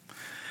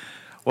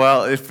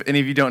Well, if any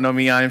of you don't know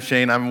me, I'm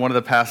Shane. I'm one of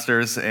the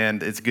pastors,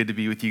 and it's good to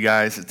be with you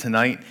guys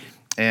tonight.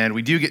 And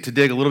we do get to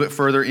dig a little bit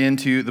further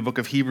into the book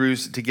of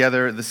Hebrews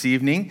together this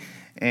evening.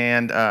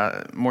 And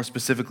more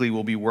specifically,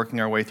 we'll be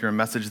working our way through a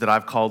message that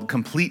I've called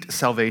Complete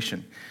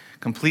Salvation.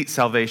 Complete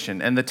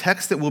Salvation. And the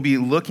text that we'll be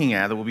looking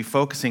at, that we'll be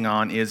focusing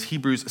on, is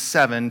Hebrews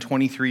 7,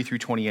 23 through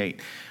 28,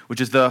 which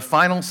is the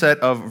final set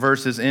of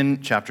verses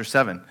in chapter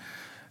 7.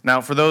 Now,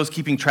 for those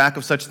keeping track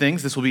of such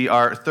things, this will be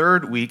our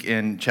third week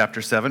in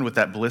chapter 7 with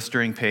that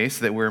blistering pace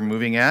that we're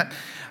moving at.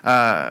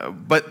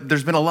 But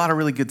there's been a lot of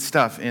really good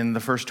stuff in the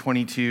first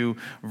 22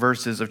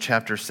 verses of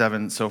chapter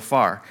 7 so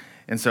far.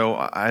 And so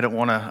I don't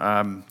want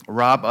to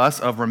rob us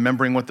of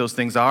remembering what those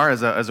things are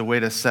as a way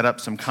to set up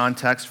some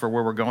context for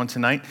where we're going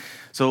tonight.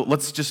 So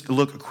let's just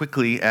look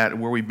quickly at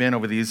where we've been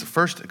over these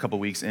first couple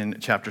weeks in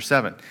chapter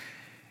 7.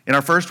 In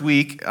our first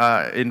week,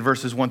 in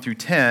verses 1 through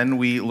 10,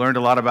 we learned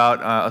a lot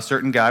about a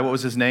certain guy. What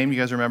was his name? You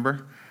guys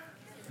remember?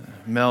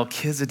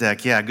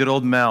 Melchizedek. Yeah, good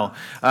old Mel.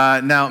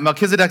 Now,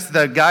 Melchizedek's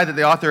the guy that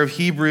the author of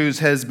Hebrews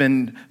has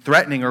been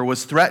threatening, or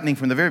was threatening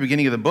from the very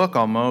beginning of the book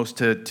almost,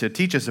 to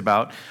teach us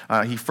about.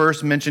 He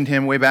first mentioned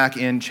him way back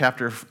in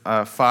chapter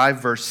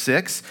 5, verse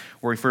 6,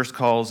 where he first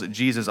calls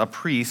Jesus a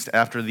priest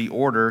after the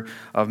order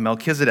of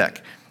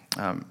Melchizedek.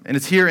 And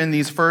it's here in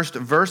these first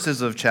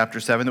verses of chapter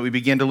 7 that we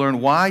begin to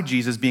learn why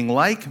Jesus, being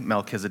like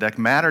Melchizedek,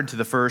 mattered to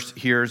the first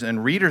hearers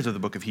and readers of the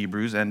book of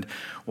Hebrews, and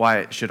why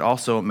it should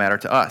also matter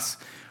to us.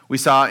 We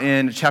saw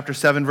in chapter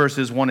 7,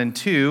 verses 1 and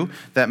 2,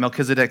 that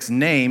Melchizedek's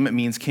name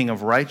means king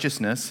of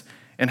righteousness,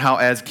 and how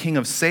as king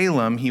of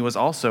Salem, he was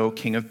also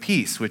king of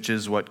peace, which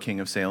is what king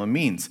of Salem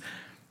means.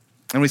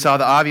 And we saw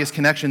the obvious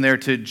connection there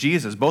to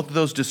Jesus. Both of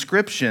those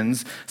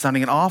descriptions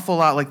sounding an awful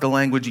lot like the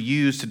language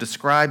used to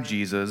describe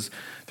Jesus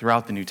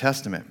throughout the New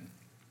Testament.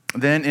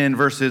 Then in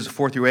verses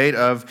 4 through 8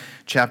 of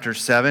chapter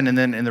 7, and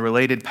then in the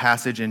related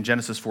passage in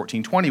Genesis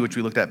 14:20, which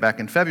we looked at back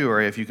in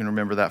February, if you can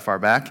remember that far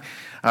back,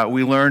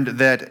 we learned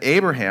that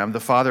Abraham, the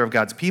father of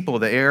God's people,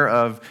 the heir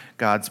of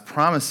God's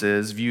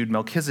promises, viewed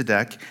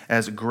Melchizedek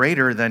as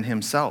greater than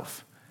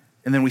himself.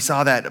 And then we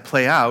saw that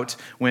play out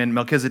when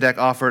Melchizedek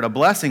offered a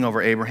blessing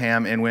over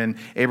Abraham, and when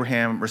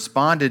Abraham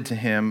responded to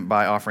him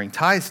by offering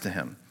tithes to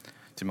him,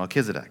 to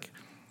Melchizedek.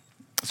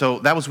 So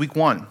that was week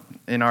 1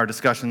 in our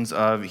discussions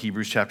of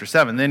Hebrews chapter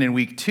 7. Then in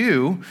week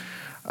 2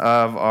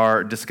 of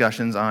our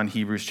discussions on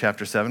Hebrews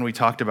chapter 7, we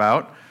talked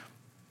about,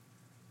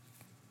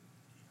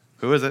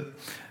 who is it?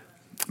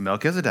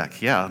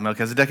 Melchizedek. Yeah,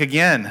 Melchizedek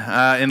again.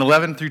 In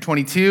 11 through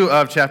 22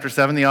 of chapter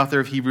 7, the author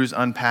of Hebrews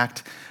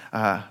unpacked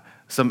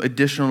some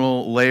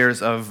additional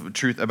layers of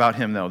truth about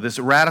him, though. This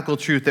radical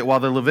truth that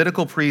while the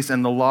Levitical priests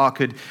and the law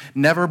could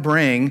never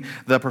bring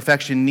the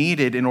perfection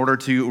needed in order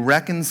to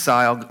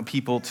reconcile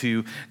people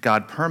to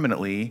God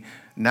permanently,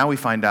 now we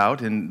find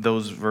out in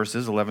those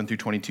verses, 11 through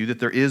 22, that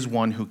there is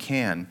one who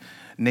can,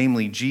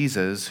 namely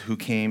Jesus, who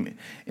came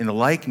in the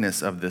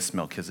likeness of this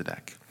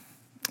Melchizedek.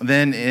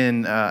 Then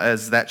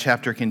as the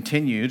chapter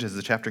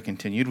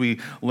continued, we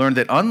learned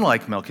that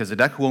unlike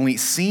Melchizedek, who only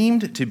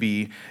seemed to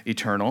be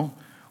eternal,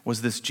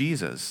 was this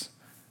Jesus,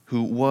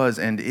 who was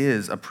and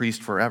is a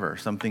priest forever,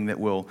 something that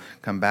we'll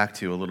come back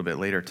to a little bit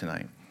later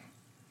tonight.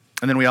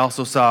 And then we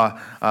also saw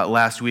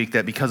last week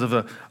that because of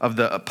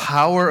the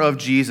power of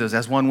Jesus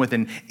as one with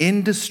an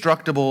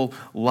indestructible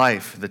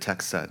life, the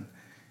text said,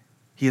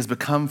 he has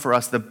become for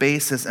us the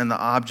basis and the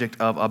object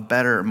of a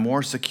better,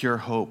 more secure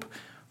hope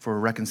for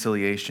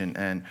reconciliation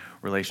and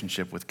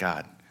relationship with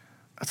God.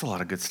 That's a lot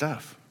of good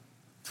stuff.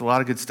 It's a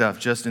lot of good stuff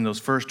just in those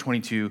first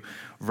 22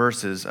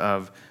 verses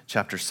of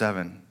chapter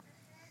 7.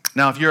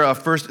 Now, if you're a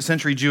first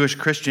century Jewish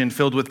Christian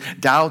filled with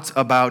doubts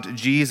about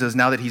Jesus,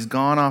 now that he's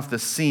gone off the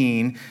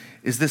scene,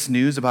 is this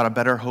news about a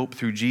better hope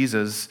through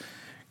Jesus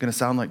going to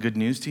sound like good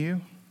news to you?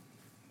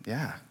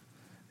 Yeah,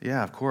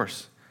 of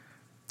course.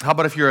 How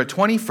about if you're a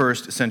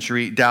 21st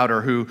century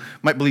doubter who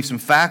might believe some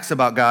facts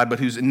about God, but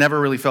who's never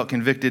really felt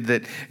convicted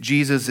that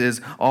Jesus is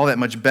all that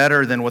much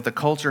better than what the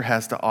culture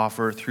has to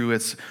offer through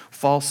its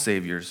false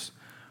saviors?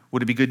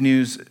 Would it be good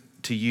news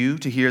to you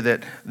to hear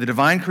that the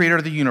divine creator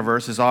of the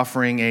universe is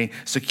offering a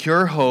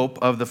secure hope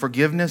of the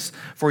forgiveness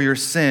for your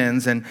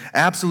sins and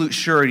absolute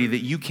surety that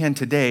you can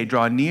today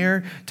draw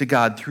near to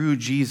God through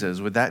Jesus?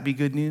 Would that be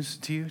good news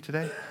to you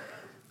today?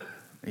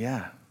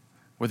 Yeah.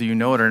 Whether you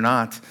know it or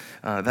not,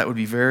 that would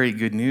be very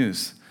good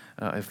news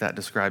if that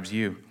describes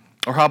you.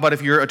 Or how about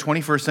if you're a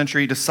 21st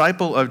century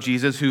disciple of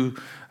Jesus who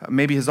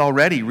maybe has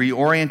already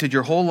reoriented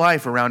your whole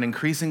life around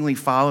increasingly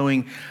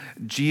following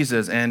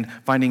Jesus and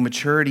finding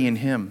maturity in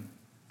him?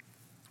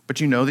 But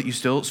you know that you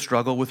still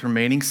struggle with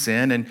remaining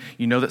sin, and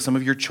you know that some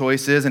of your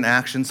choices and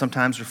actions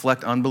sometimes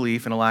reflect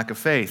unbelief and a lack of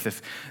faith.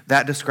 If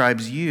that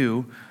describes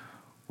you,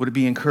 would it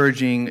be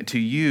encouraging to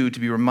you to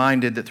be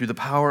reminded that through the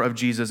power of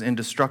Jesus'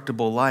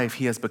 indestructible life,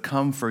 he has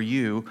become for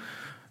you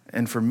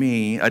and for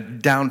me a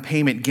down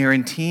payment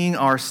guaranteeing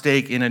our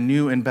stake in a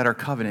new and better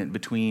covenant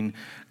between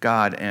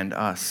God and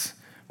us?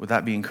 Would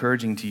that be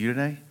encouraging to you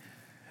today?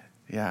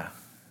 Yeah.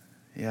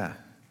 Well,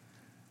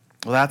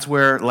 that's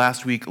where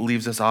last week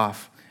leaves us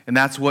off. And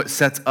that's what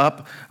sets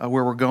up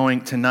where we're going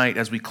tonight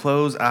as we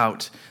close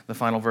out the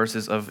final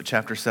verses of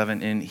chapter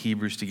 7 in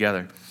Hebrews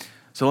together.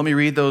 So let me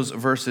read those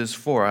verses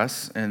for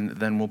us, and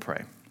then we'll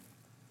pray.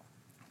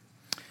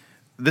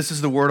 This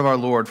is the word of our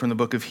Lord from the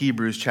book of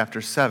Hebrews, chapter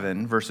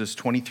 7, verses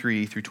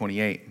 23 through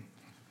 28.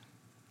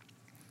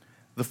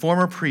 The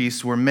former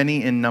priests were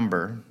many in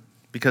number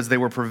because they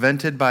were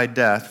prevented by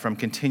death from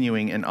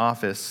continuing in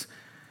office,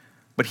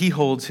 but he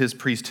holds his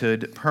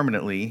priesthood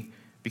permanently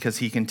because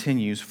he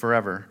continues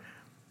forever.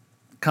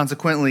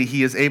 Consequently,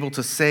 he is able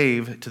to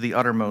save to the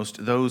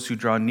uttermost those who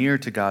draw near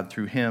to God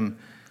through him,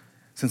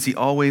 since he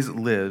always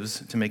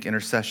lives to make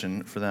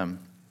intercession for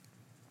them.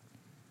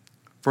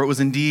 For it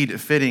was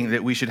indeed fitting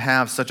that we should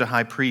have such a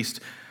high priest,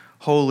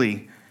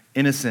 holy,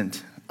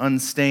 innocent,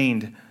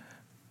 unstained,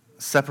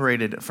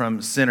 separated from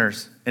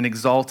sinners, and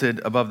exalted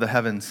above the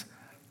heavens.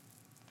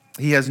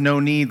 He has no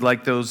need,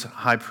 like those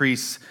high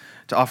priests,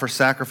 to offer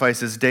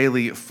sacrifices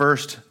daily,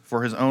 first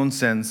for his own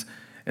sins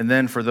and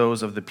then for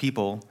those of the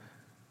people,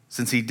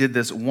 since he did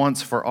this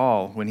once for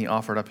all when he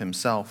offered up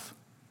himself.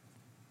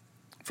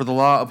 For the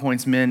law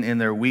appoints men in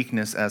their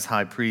weakness as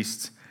high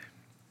priests,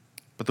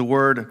 but the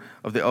word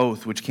of the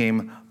oath, which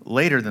came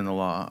later than the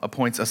law,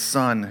 appoints a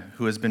son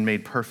who has been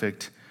made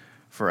perfect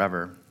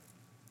forever.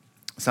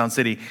 Sound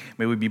City,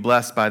 may we be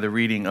blessed by the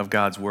reading of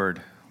God's word.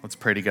 Let's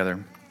pray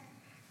together.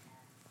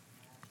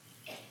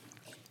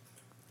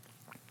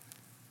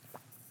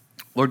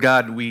 Lord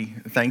God, we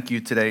thank you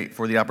today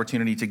for the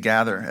opportunity to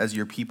gather as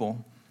your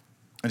people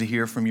and to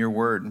hear from your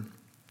word.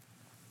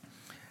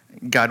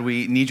 God,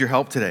 we need your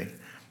help today.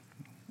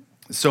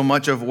 So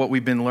much of what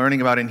we've been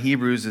learning about in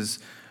Hebrews is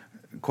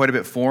quite a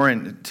bit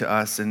foreign to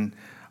us in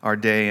our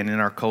day and in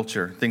our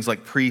culture. Things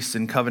like priests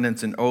and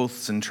covenants and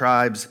oaths and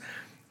tribes.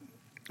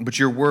 But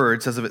your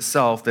word says of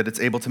itself that it's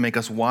able to make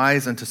us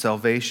wise unto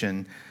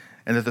salvation,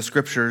 and that the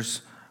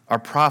scriptures are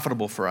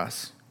profitable for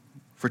us,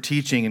 for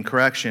teaching and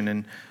correction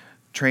and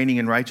training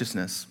in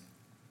righteousness.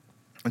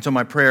 And so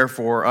my prayer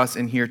for us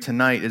in here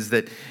tonight is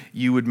that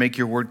you would make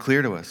your word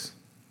clear to us,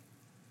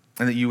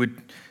 and that you would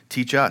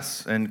teach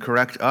us and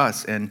correct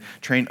us and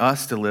train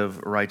us to live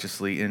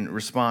righteously in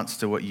response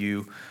to what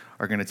you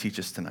are going to teach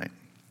us tonight.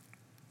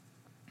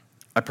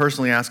 I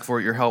personally ask for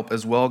your help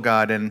as well,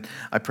 God, and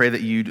I pray that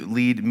you'd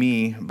lead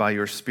me by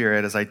your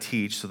Spirit as I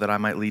teach so that I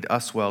might lead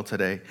us well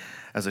today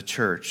as a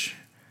church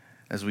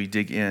as we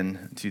dig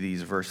in to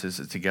these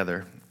verses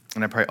together.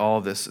 And I pray all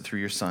of this through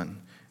your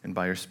Son and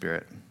by your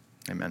Spirit.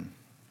 Amen.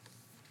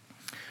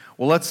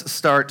 Well, let's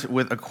start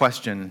with a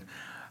question.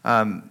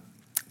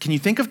 Can you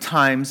think of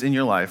times in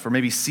your life, or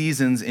maybe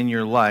seasons in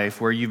your life,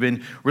 where you've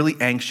been really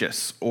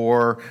anxious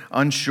or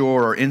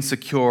unsure or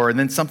insecure, and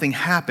then something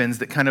happens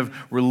that kind of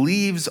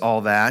relieves all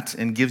that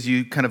and gives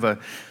you kind of a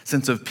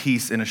sense of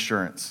peace and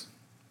assurance?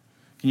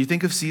 Can you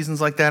think of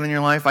seasons like that in your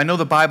life? I know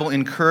the Bible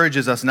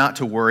encourages us not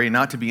to worry,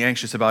 not to be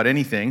anxious about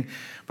anything,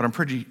 but I'm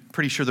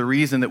pretty sure the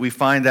reason that we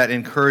find that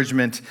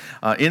encouragement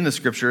in the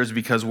Scripture is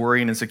because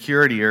worry and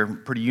insecurity are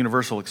pretty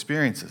universal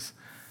experiences.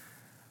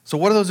 So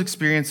what have those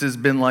experiences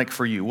been like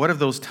for you? What have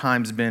those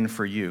times been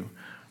for you?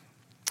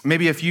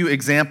 Maybe a few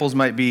examples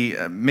might be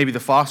maybe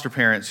the foster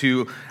parents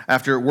who,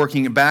 after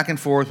working back and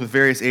forth with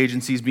various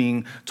agencies,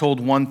 being told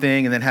one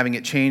thing and then having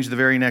it changed the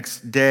very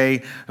next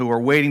day, who are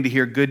waiting to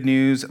hear good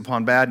news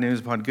upon bad news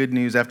upon good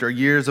news after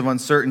years of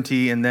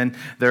uncertainty, and then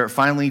they're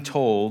finally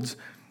told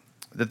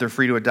that they're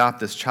free to adopt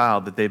this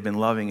child that they've been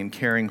loving and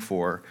caring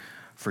for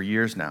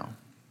years now.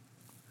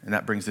 And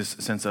that brings this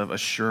sense of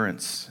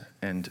assurance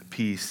and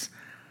peace.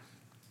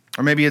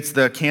 Or maybe it's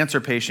the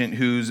cancer patient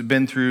who's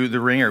been through the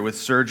ringer with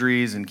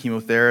surgeries and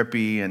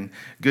chemotherapy and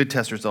good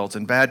test results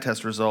and bad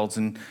test results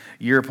and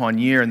year upon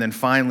year, and then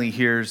finally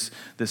hears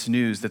this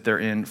news that they're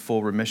in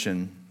full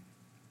remission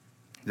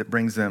that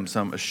brings them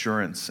some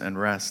assurance and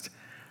rest.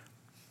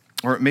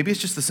 Or maybe it's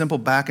just the simple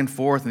back and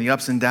forth and the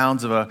ups and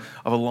downs of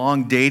a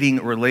long dating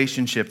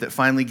relationship that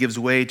finally gives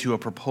way to a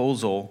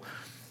proposal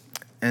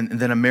and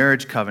then a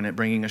marriage covenant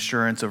bringing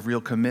assurance of real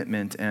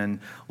commitment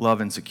and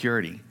love and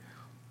security.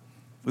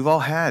 We've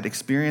all had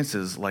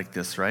experiences like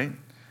this, right?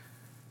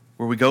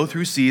 Where we go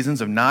through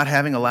seasons of not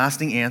having a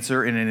lasting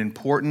answer in an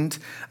important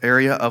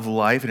area of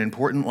life, an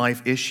important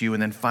life issue,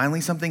 and then finally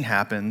something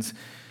happens,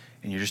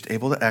 and you're just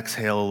able to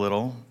exhale a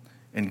little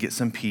and get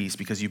some peace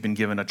because you've been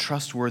given a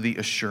trustworthy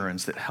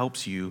assurance that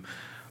helps you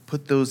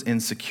put those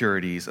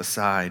insecurities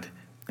aside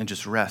and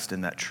just rest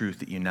in that truth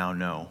that you now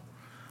know.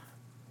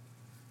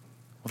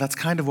 Well, that's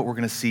kind of what we're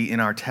going to see in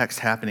our text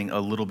happening a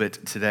little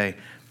bit today.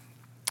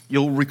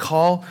 You'll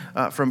recall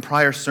from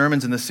prior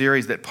sermons in the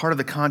series that part of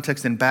the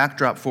context and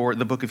backdrop for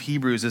the book of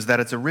Hebrews is that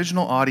its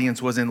original audience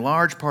was in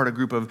large part a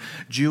group of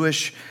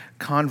Jewish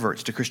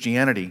converts to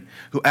Christianity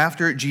who,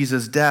 after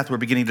Jesus' death, were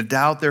beginning to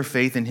doubt their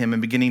faith in him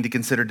and beginning to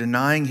consider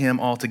denying him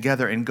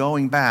altogether and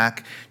going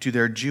back to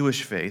their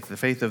Jewish faith, the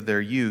faith of their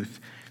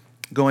youth,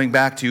 going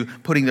back to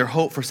putting their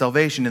hope for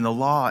salvation in the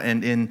law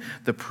and in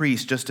the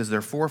priest, just as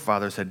their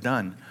forefathers had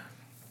done.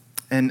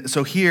 And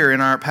so here in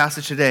our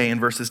passage today, in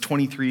verses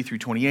 23 through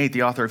 28,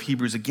 the author of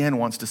Hebrews again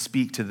wants to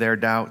speak to their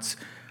doubts.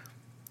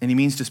 And he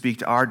means to speak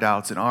to our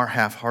doubts and our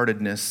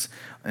half-heartedness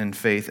and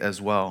faith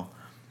as well.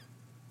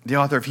 The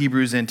author of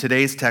Hebrews in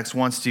today's text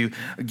wants to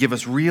give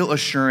us real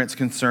assurance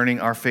concerning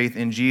our faith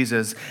in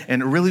Jesus.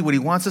 And really what he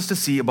wants us to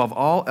see above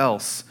all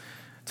else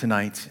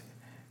tonight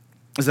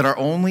is that our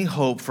only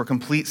hope for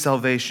complete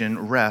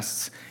salvation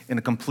rests in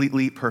a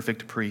completely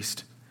perfect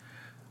priest.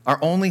 Our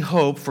only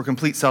hope for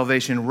complete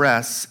salvation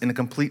rests in a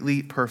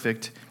completely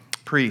perfect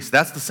priest.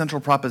 That's the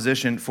central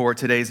proposition for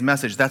today's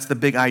message. That's the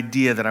big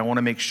idea that I want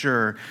to make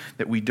sure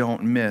that we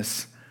don't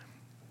miss.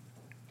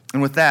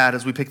 And with that,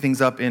 as we pick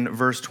things up in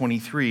verse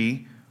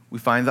 23, we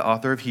find the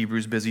author of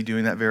Hebrews busy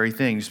doing that very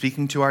thing,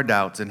 speaking to our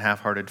doubts and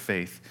half-hearted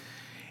faith.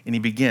 And he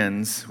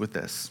begins with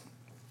this.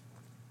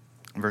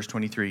 Verse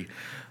 23,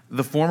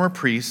 the former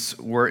priests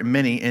were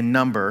many in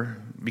number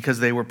because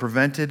they were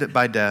prevented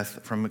by death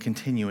from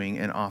continuing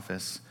in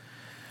office.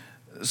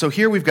 So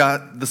here we've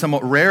got the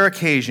somewhat rare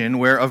occasion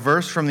where a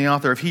verse from the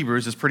author of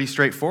Hebrews is pretty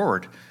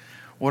straightforward.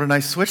 What a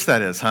nice switch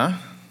that is, huh?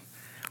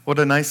 What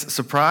a nice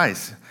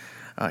surprise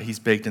he's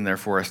baked in there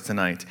for us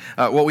tonight.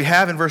 What we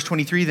have in verse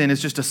 23 then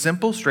is just a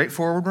simple,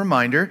 straightforward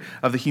reminder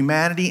of the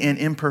humanity and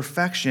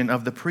imperfection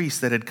of the priests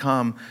that had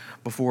come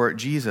before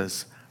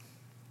Jesus.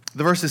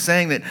 The verse is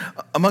saying that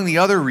among the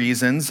other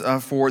reasons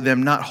for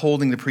them not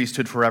holding the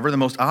priesthood forever, the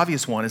most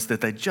obvious one is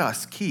that they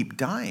just keep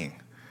dying.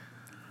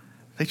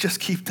 They just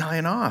keep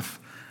dying off.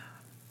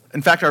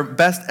 In fact, our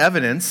best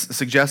evidence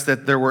suggests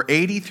that there were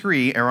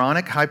 83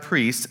 Aaronic high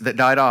priests that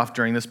died off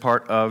during this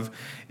part of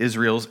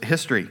Israel's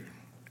history.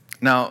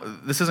 Now,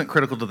 this isn't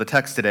critical to the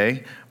text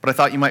today, but I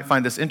thought you might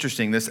find this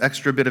interesting, this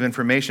extra bit of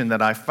information that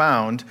I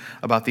found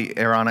about the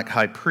Aaronic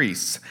high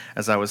priests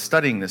as I was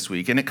studying this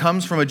week. And it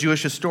comes from a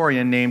Jewish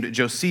historian named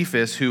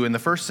Josephus, who in the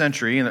first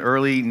century, in the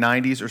early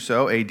 90s or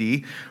so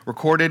AD,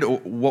 recorded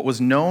what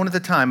was known at the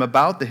time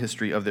about the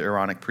history of the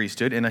Aaronic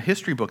priesthood in a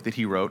history book that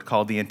he wrote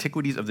called The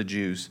Antiquities of the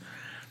Jews.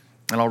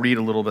 And I'll read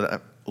a little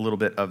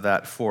bit of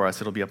that for us.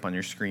 It'll be up on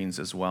your screens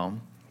as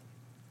well.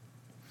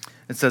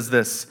 It says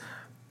this,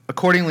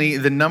 accordingly,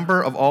 the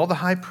number of all the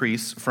high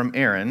priests from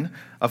Aaron,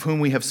 of whom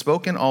we have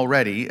spoken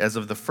already, as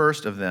of the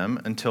first of them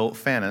until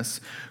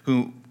Phanes,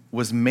 who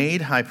was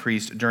made high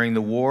priest during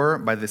the war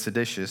by the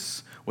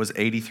seditious, was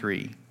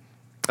 83,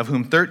 of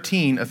whom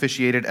 13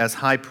 officiated as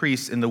high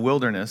priests in the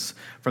wilderness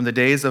from the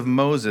days of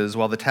Moses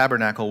while the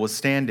tabernacle was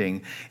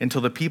standing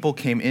until the people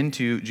came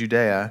into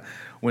Judea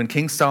when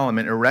King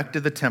Solomon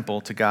erected the temple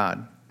to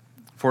God.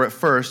 For at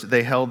first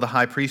they held the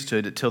high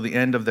priesthood till the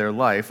end of their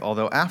life,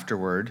 although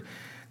afterward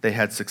they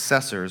had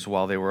successors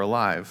while they were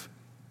alive.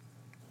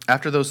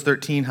 After those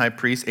 13 high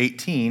priests,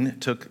 18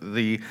 took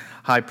the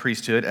high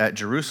priesthood at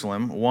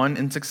Jerusalem, one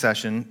in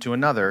succession to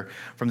another,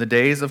 from the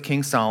days of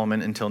King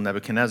Solomon until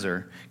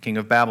Nebuchadnezzar, king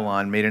of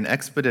Babylon, made an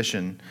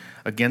expedition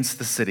against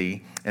the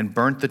city and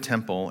burnt the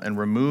temple and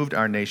removed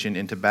our nation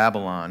into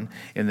Babylon,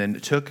 and then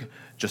took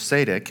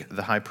Josadak,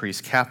 the high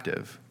priest,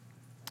 captive.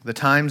 The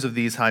times of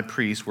these high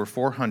priests were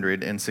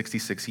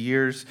 466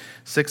 years,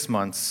 6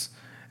 months,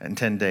 and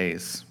 10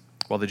 days,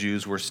 while the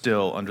Jews were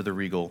still under the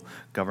regal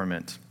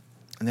government.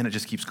 And then it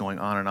just keeps going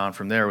on and on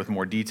from there with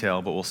more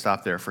detail, but we'll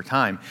stop there for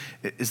time.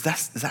 Is that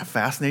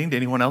fascinating to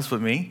anyone else but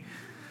me?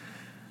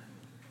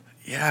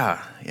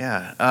 Yeah.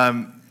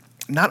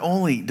 Not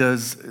only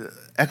does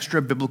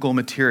extra biblical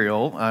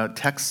material,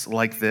 texts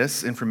like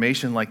this,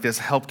 information like this,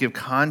 help give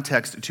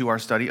context to our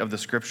study of the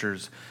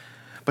scriptures,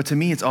 but to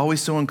me it's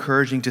always so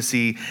encouraging to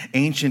see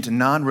ancient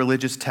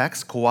non-religious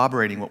texts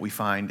corroborating what we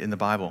find in the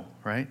Bible,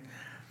 right?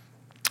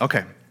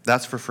 Okay,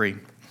 that's for free.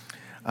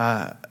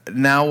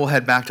 Now we'll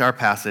head back to our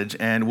passage,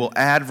 and we'll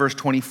add verse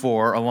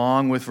 24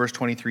 along with verse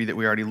 23 that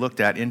we already looked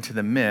at into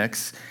the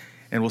mix,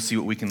 and we'll see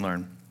what we can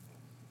learn.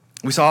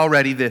 We saw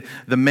already the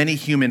many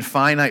human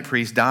finite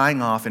priests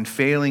dying off and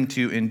failing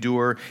to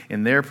endure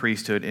in their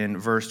priesthood in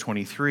verse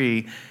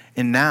 23,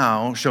 and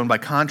now, shown by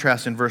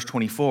contrast in verse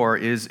 24,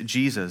 is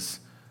Jesus,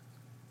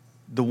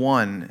 the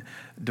one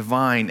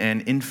divine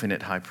and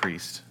infinite high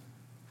priest.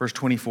 Verse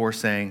 24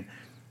 saying,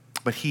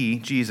 but he,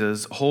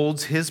 Jesus,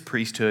 holds his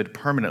priesthood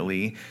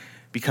permanently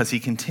because he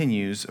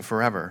continues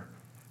forever.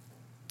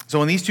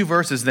 So in these two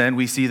verses, then,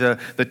 we see the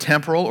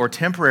temporal or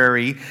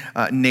temporary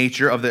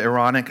nature of the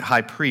Aaronic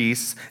high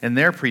priests and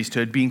their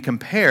priesthood being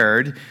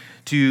compared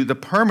to the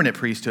permanent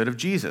priesthood of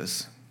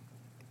Jesus.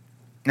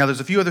 Now, there's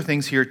a few other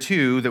things here,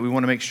 too, that we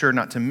want to make sure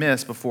not to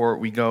miss before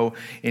we go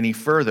any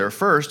further.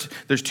 First,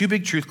 there's two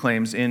big truth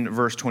claims in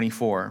verse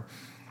 24.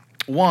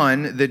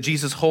 One, that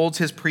Jesus holds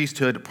his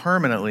priesthood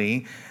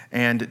permanently,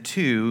 and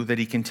two, that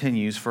he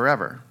continues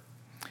forever.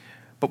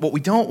 But what we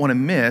don't want to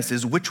miss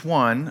is which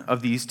one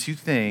of these two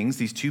things,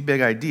 these two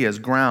big ideas,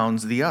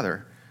 grounds the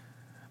other.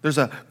 There's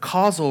a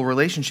causal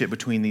relationship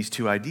between these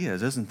two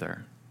ideas, isn't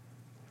there?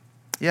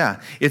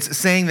 Yeah, it's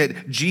saying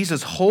that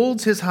Jesus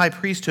holds his high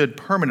priesthood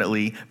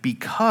permanently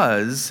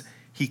because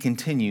he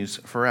continues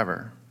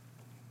forever.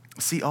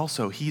 See,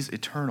 also, he's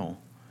eternal.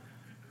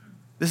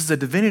 This is a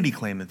divinity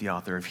claim that the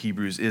author of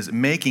Hebrews is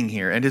making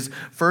here, and his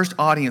first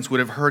audience would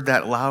have heard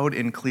that loud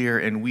and clear,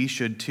 and we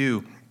should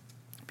too,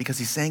 because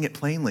he's saying it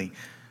plainly.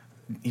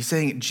 He's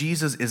saying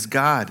Jesus is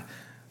God.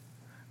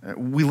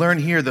 We learn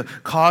here the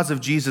cause of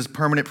Jesus'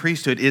 permanent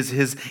priesthood is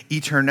his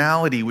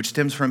eternality, which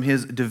stems from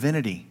his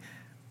divinity.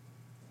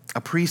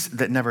 A priest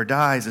that never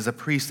dies is a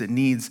priest that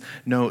needs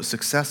no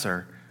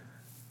successor,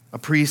 a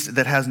priest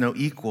that has no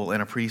equal,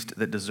 and a priest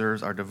that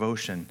deserves our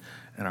devotion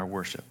and our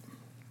worship.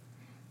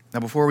 Now,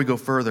 before we go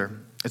further,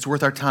 it's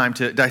worth our time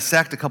to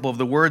dissect a couple of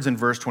the words in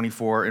verse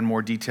 24 in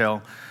more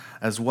detail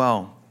as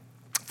well.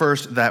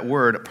 First, that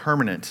word,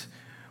 permanent,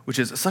 which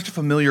is such a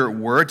familiar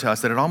word to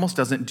us that it almost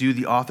doesn't do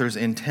the author's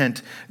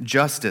intent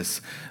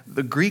justice.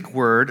 The Greek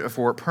word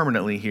for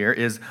permanently here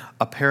is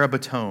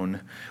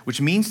aparabaton,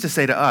 which means to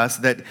say to us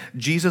that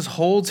Jesus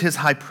holds his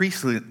high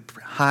priestliness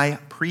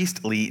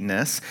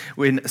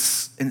in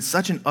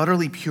such an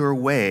utterly pure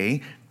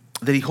way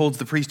that he holds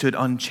the priesthood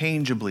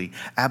unchangeably,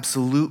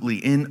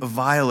 absolutely,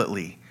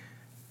 inviolately,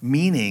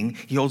 meaning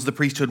he holds the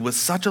priesthood with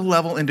such a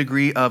level and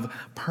degree of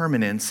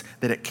permanence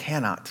that it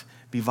cannot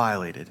be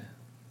violated.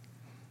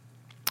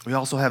 We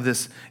also have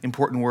this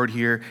important word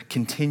here,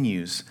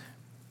 continues.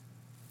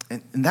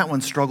 And that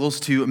one struggles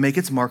to make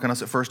its mark on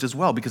us at first as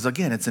well, because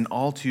again, it's an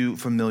all too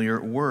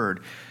familiar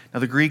word. Now,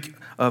 the Greek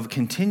of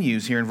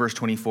continues here in verse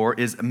 24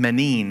 is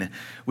menin,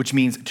 which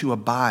means to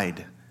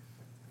abide,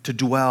 to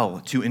dwell,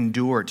 to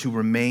endure, to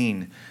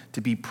remain,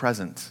 to be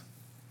present.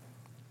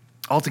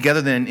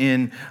 Altogether then,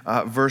 in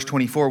verse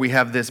 24, we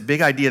have this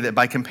big idea that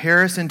by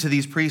comparison to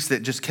these priests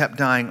that just kept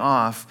dying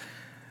off,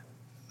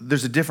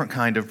 there's a different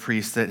kind of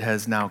priest that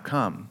has now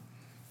come.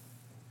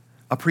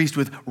 A priest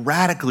with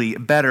radically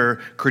better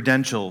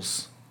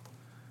credentials.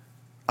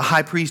 A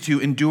high priest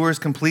who endures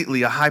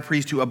completely. A high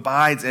priest who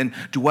abides and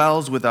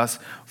dwells with us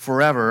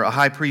forever. A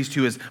high priest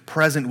who is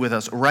present with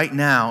us right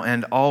now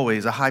and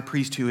always. A high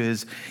priest who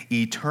is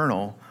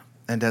eternal,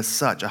 and as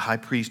such, a high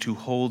priest who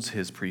holds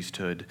his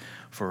priesthood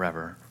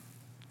forever.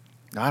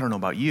 Now, I don't know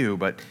about you,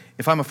 but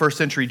if I'm a first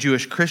century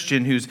Jewish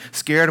Christian who's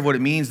scared of what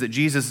it means that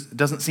Jesus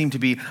doesn't seem to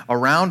be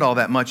around all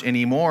that much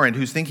anymore and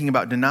who's thinking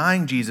about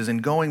denying Jesus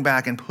and going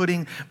back and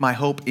putting my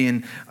hope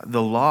in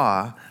the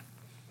law,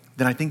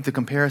 then I think the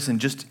comparison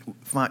just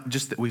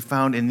that we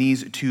found in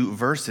these two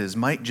verses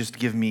might just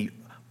give me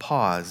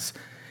pause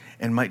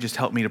and might just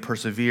help me to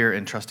persevere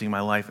in trusting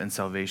my life and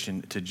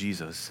salvation to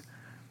Jesus.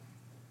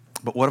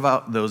 But what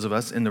about those of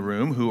us in the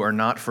room who are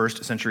not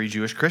first century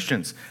Jewish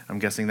Christians? I'm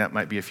guessing that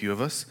might be a few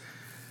of us.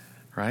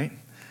 Right?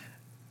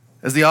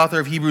 As the author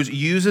of Hebrews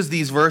uses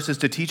these verses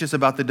to teach us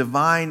about the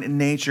divine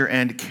nature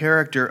and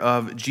character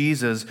of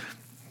Jesus,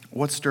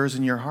 what stirs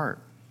in your heart?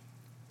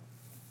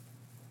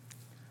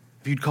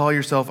 If you'd call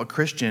yourself a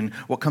Christian,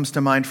 what comes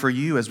to mind for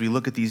you as we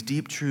look at these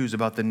deep truths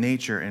about the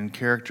nature and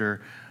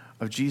character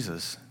of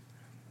Jesus?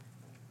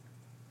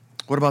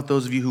 What about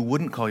those of you who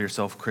wouldn't call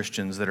yourself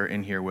Christians that are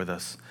in here with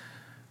us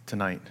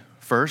tonight?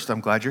 First, I'm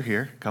glad you're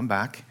here. Come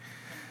back.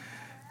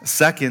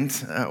 Second,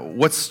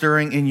 what's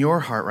stirring in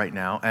your heart right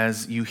now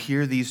as you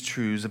hear these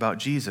truths about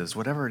Jesus?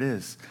 Whatever it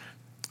is,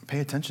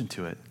 pay attention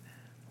to it.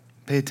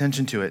 Pay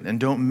attention to it, and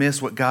don't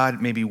miss what God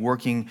may be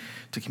working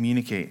to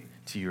communicate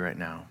to you right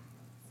now.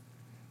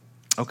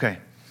 Okay,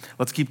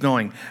 let's keep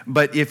going.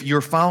 But if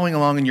you're following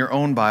along in your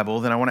own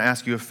Bible, then I want to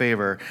ask you a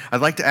favor. I'd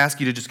like to ask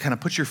you to just kind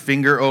of put your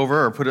finger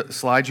over or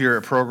slide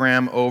your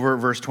program over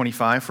verse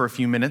 25 for a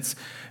few minutes,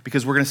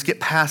 because we're going to skip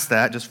past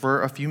that just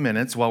for a few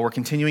minutes while we're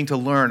continuing to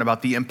learn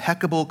about the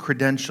impeccable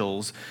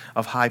credentials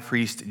of High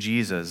Priest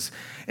Jesus.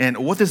 And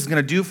what this is going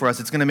to do for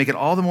us, it's going to make it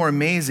all the more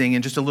amazing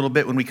in just a little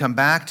bit when we come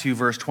back to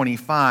verse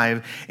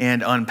 25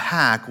 and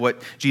unpack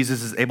what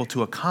Jesus is able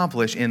to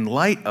accomplish in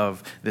light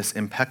of this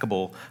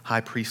impeccable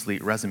high priestly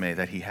resume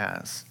that he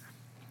has.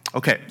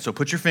 Okay, so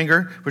put your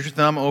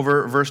thumb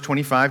over verse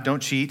 25,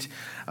 don't cheat,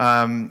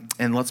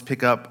 and let's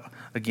pick up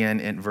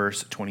again in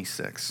verse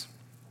 26.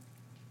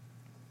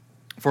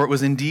 For it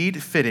was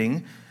indeed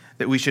fitting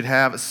that we should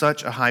have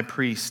such a high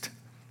priest,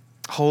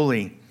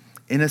 holy,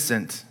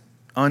 innocent,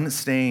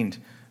 unstained,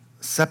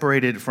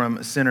 separated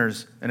from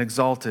sinners, and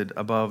exalted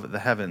above the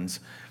heavens.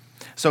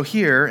 So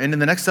here, and in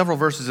the next several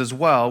verses as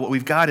well, what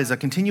we've got is a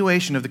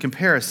continuation of the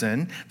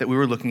comparison that we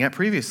were looking at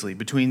previously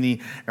between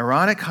the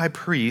Aaronic high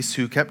priests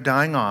who kept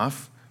dying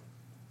off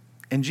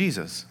and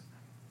Jesus.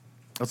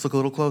 Let's look a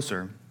little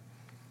closer.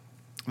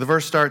 The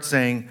verse starts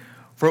saying,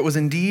 for it was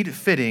indeed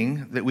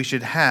fitting that we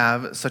should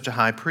have such a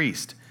high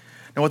priest.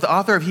 Now, what the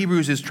author of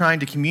Hebrews is trying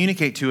to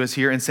communicate to us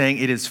here and saying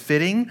it is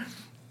fitting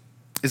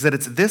is that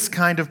it's this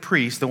kind of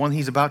priest, the one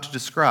he's about to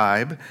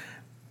describe,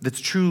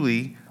 that's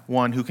truly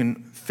one who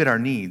can fit our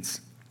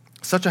needs.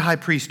 Such a high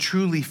priest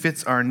truly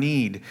fits our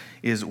need,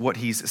 is what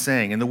he's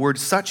saying. And the word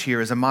such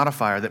here is a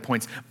modifier that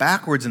points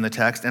backwards in the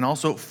text and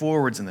also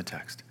forwards in the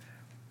text.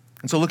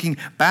 And so looking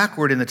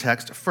backward in the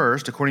text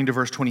first, according to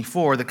verse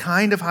 24, the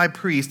kind of high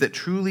priest that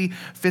truly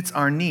fits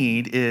our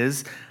need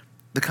is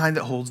the kind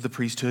that holds the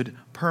priesthood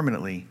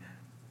permanently,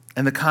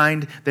 and the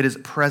kind that is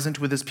present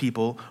with his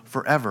people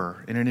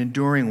forever in an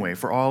enduring way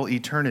for all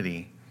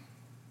eternity.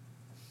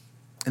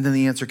 And then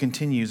the answer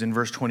continues in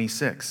verse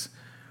 26,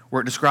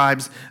 where it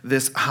describes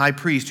this high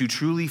priest who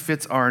truly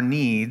fits our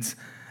needs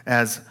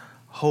as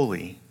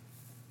holy.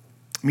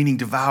 meaning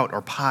devout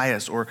or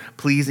pious or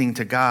pleasing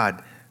to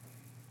God.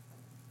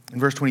 In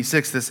verse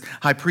 26, this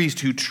high priest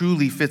who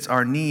truly fits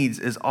our needs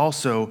is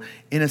also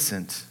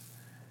innocent,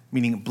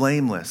 meaning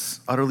blameless,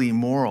 utterly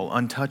moral,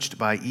 untouched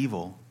by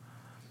evil.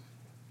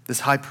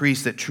 This high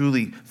priest that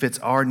truly fits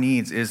our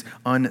needs is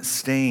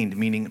unstained,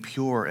 meaning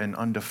pure and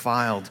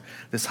undefiled.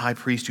 This high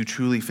priest who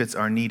truly fits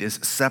our need is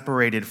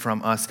separated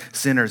from us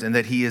sinners, and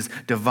that he is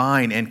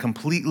divine and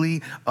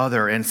completely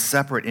other and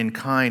separate in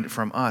kind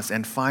from us.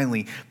 And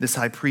finally, this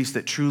high priest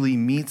that truly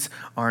meets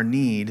our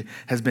need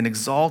has been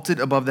exalted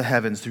above the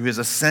heavens through his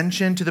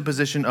ascension to the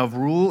position of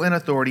rule and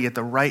authority at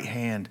the right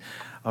hand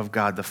of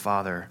God the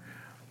Father.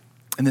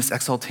 And this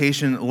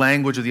exaltation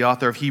language of the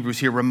author of Hebrews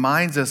here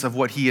reminds us of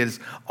what he has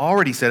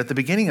already said at the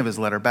beginning of his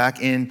letter,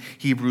 back in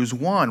Hebrews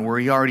 1, where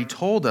he already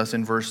told us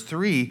in verse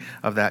 3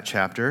 of that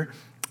chapter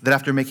that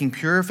after making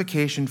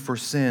purification for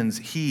sins,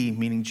 he,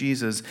 meaning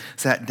Jesus,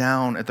 sat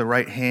down at the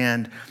right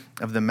hand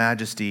of the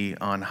Majesty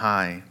on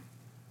high.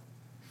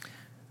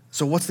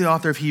 So what's the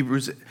author of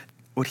Hebrews,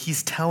 what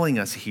he's telling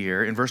us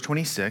here in verse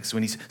 26,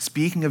 when he's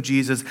speaking of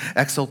Jesus'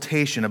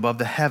 exaltation above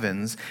the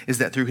heavens, is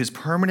that through his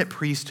permanent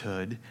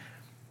priesthood,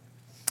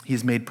 he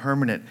has made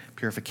permanent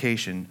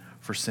purification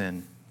for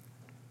sin,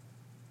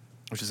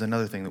 which is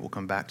another thing that we'll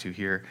come back to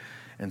here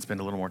and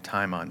spend a little more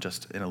time on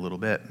just in a little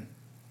bit.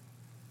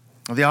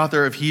 The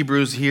author of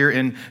Hebrews here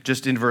in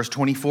verse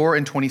 24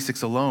 and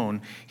 26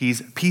 alone,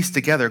 he's pieced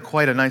together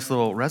quite a nice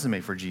little resume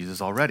for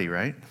Jesus already,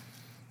 right?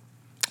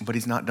 But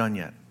he's not done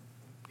yet.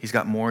 He's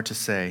got more to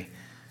say.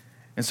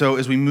 And so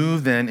as we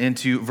move then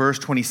into verse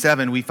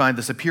 27, we find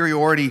the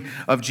superiority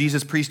of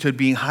Jesus' priesthood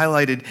being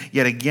highlighted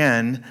yet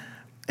again.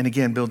 And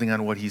again, building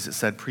on what he's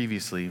said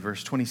previously,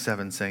 verse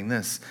 27 saying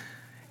this,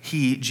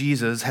 he,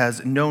 Jesus,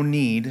 has no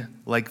need,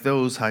 like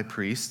those high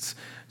priests,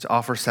 to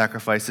offer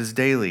sacrifices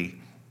daily,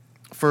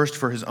 first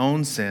for his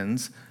own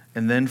sins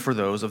and then for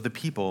those of the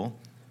people,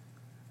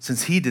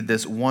 since he did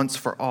this once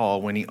for all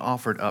when he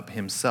offered up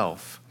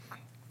himself.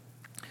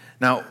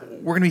 Now,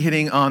 we're going to be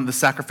hitting on the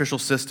sacrificial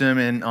system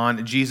and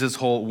on Jesus'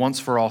 whole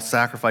once-for-all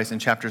sacrifice in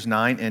chapters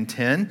 9 and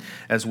 10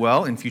 as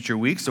well in future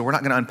weeks. So we're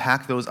not going to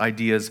unpack those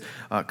ideas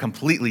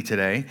completely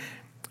today.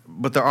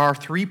 But there are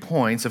 3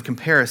 points of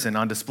comparison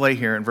on display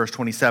here in verse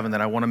 27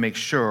 that I want to make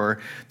sure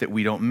that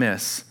we don't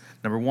miss.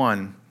 Number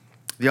 1,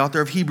 the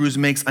author of Hebrews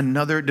makes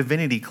another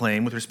divinity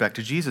claim with respect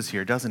to Jesus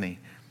here, doesn't he?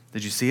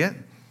 Did you see it?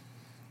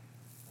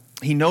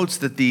 He notes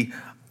that the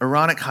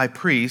Aaronic high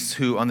priests,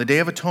 who on the Day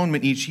of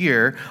Atonement each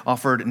year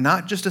offered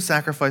not just a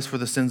sacrifice for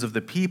the sins of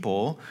the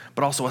people,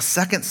 but also a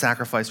second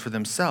sacrifice for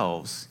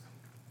themselves,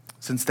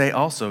 since they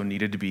also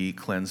needed to be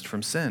cleansed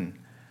from sin.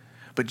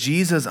 But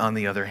Jesus, on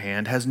the other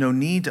hand, has no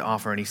need to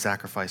offer any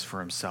sacrifice for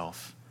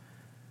himself,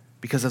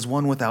 because as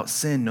one without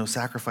sin, no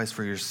sacrifice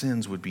for your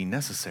sins would be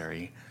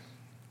necessary.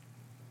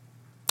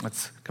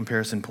 That's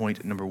comparison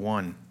point number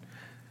 1.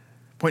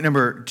 Point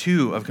number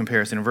 2 of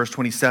comparison in verse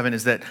 27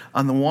 is that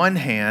on the one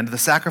hand, the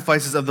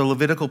sacrifices of the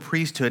Levitical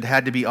priesthood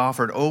had to be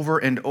offered over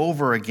and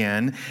over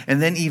again,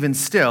 and then even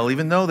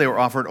though they were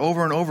offered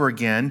over and over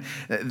again,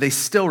 they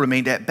still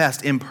remained at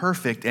best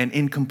imperfect and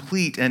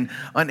incomplete and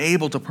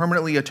unable to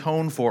permanently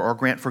atone for or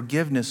grant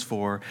forgiveness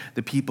for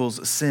the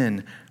people's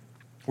sin.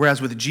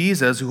 Whereas with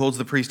Jesus, who holds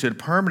the priesthood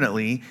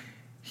permanently,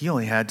 he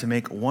only had to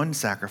make one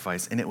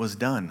sacrifice, and it was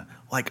done,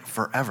 like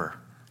forever.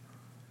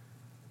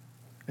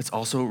 It's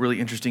also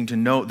really interesting to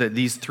note that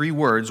these 3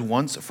 words,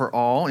 once for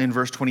all, in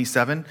verse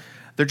 27,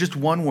 they're just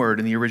one word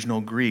in the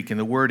original Greek, and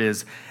the word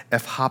is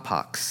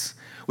ephapax,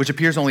 which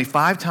appears only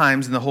 5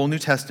 times in the whole New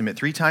Testament,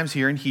 3 times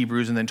here in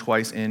Hebrews and then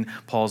twice in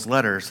Paul's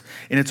letters.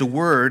 And it's a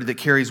word that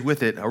carries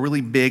with it a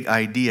really big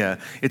idea.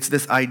 It's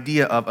this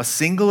idea of a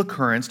single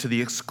occurrence to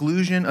the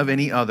exclusion of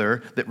any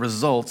other that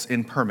results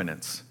in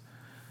permanence.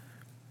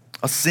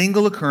 A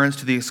single occurrence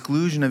to the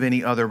exclusion of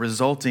any other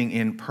resulting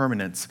in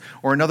permanence.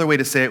 Or another way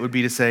to say it would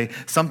be to say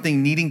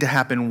something needing to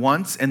happen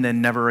once and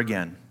then never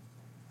again.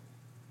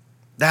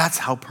 That's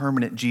how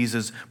permanent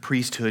Jesus'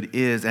 priesthood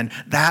is, and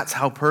that's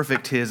how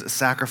perfect his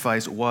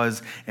sacrifice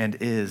was and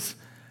is.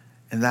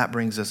 And that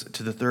brings us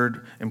to the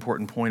third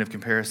important point of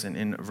comparison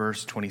in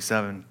verse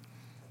 27.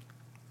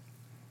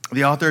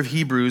 The author of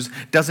Hebrews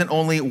doesn't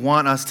only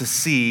want us to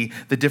see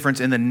the difference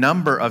in the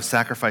number of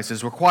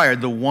sacrifices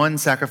required, the one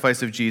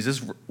sacrifice of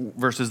Jesus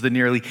versus the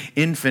nearly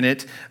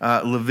infinite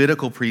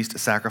Levitical priest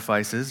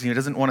sacrifices. He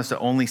doesn't want us to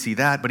only see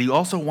that, but he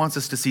also wants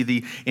us to see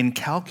the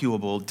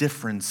incalculable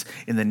difference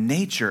in the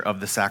nature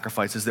of the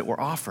sacrifices that were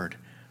offered.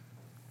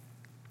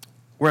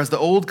 Whereas the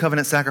old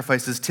covenant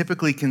sacrifices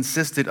typically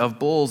consisted of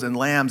bulls and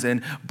lambs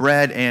and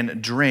bread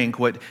and drink,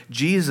 what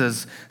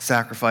Jesus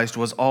sacrificed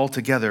was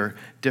altogether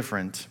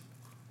different.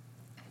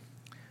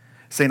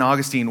 St.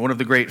 Augustine, one of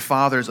the great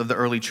fathers of the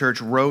early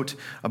church, wrote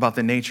about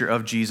the nature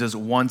of Jesus'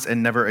 once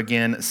and never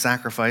again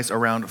sacrifice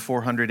around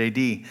 400 AD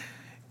in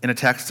a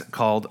text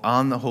called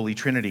On the Holy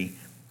Trinity,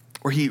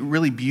 where he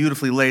really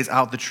beautifully lays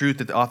out the truth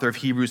that the author of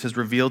Hebrews has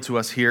revealed to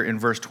us here in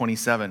verse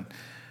 27.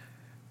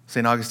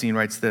 St. Augustine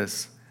writes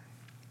this,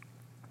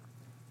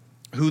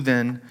 "Who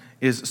then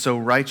is so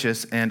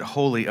righteous and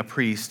holy a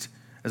priest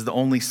as the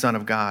only Son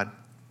of God,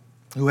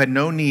 who had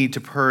no need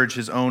to purge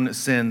his own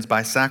sins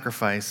by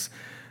sacrifice,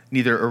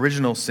 neither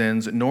original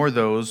sins nor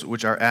those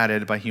which are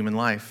added by human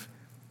life.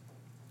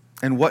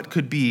 And what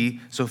could be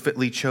so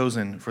fitly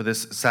chosen for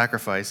this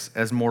sacrifice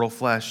as mortal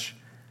flesh?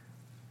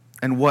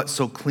 And what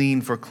so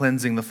clean for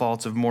cleansing the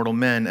faults of mortal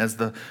men as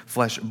the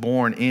flesh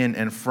born in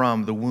and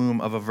from the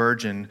womb of a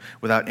virgin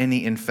without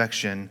any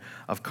infection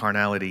of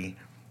carnality?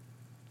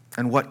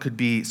 And what could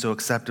be so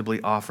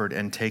acceptably offered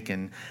and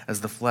taken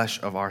as the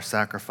flesh of our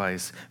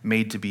sacrifice,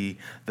 made to be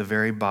the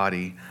very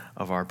body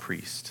of our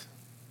priest?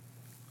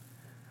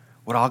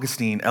 What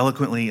Augustine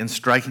eloquently and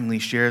strikingly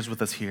shares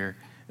with us here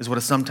is what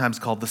is sometimes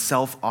called the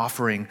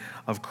self-offering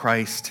of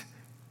Christ,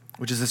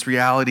 which is this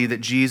reality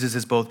that Jesus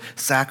is both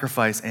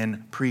sacrifice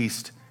and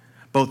priest,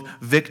 both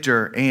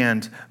victor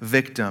and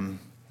victim,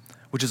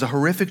 which is a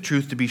horrific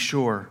truth to be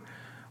sure,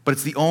 but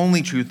it's the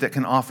only truth that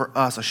can offer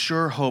us a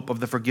sure hope of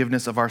the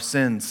forgiveness of our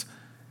sins,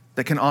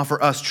 that can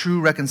offer us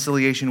true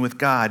reconciliation with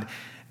God,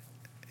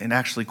 and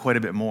actually quite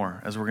a bit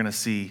more, as we're going to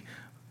see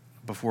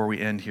before we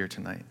end here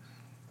tonight.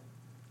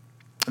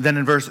 Then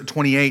in verse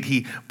 28,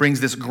 he brings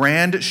this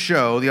grand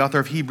show, the author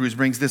of Hebrews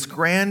brings this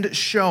grand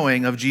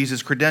showing of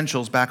Jesus'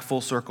 credentials back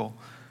full circle.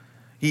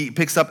 He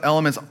picks up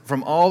elements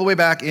from all the way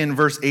back in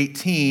verse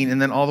 18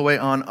 and then all the way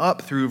on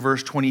up through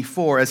verse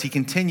 24 as he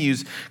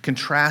continues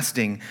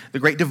contrasting the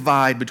great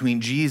divide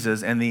between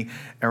Jesus and the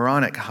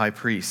Aaronic high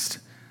priest,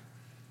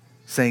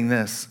 saying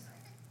this,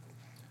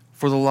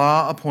 "For the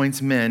law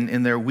appoints men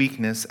in their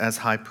weakness as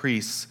high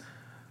priests,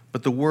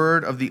 but the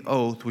word of the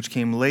oath, which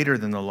came later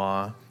than the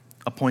law,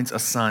 appoints a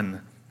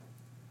son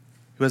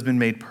who has been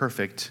made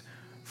perfect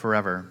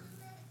forever."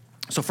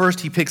 So first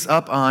he picks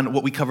up on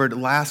what we covered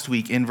last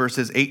week in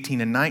verses 18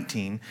 and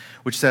 19,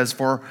 which says,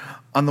 "For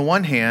on the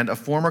one hand, a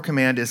former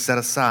command is set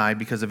aside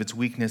because of its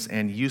weakness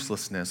and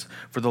uselessness,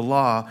 for the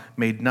law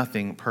made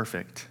nothing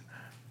perfect."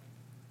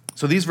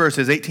 So these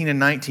verses, 18 and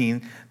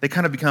 19, they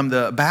kind of become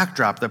the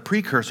backdrop, the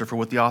precursor for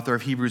what the author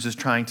of Hebrews is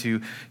trying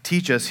to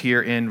teach us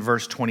here in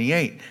verse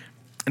 28.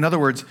 In other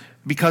words,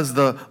 because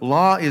the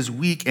law is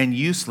weak and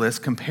useless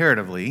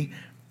comparatively,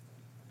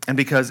 and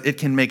because it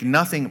can make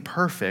nothing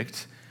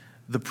perfect,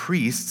 the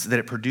priests that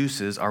it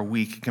produces are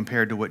weak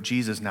compared to what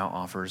Jesus now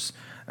offers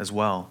as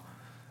well.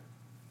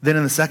 Then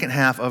in the second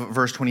half of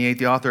verse 28,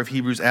 the author of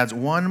Hebrews adds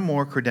one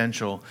more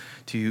credential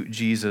to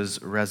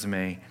Jesus'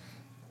 resume.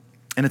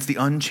 And it's the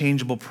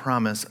unchangeable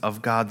promise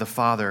of God the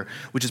Father,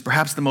 which is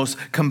perhaps the most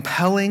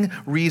compelling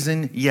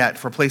reason yet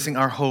for placing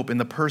our hope in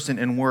the person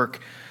and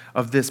work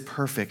of this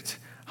perfect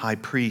high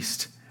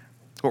priest.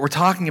 What we're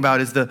talking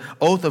about is the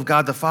oath of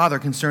God the Father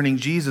concerning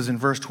Jesus in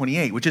verse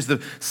 28, which is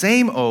the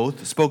same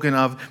oath spoken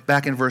of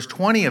back in verse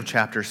 20 of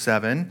chapter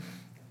 7,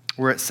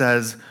 where it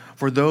says,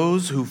 "For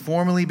those who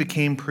formerly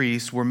became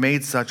priests were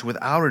made such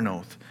without an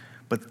oath,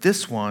 but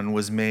this one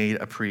was made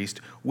a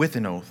priest with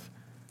an oath,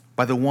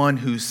 by the one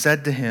who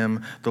said to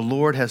him, 'The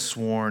Lord has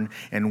sworn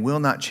and will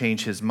not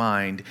change his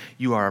mind,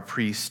 you are a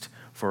priest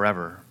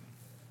forever.'"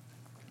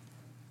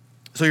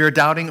 So you're a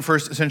doubting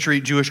first century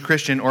Jewish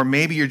Christian, or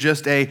maybe you're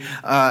just a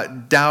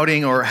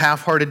doubting or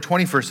half-hearted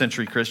 21st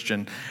century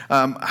Christian.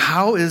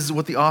 How is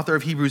what the author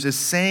of Hebrews is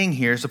saying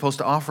here supposed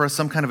to offer us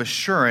some kind of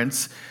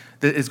assurance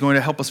that is going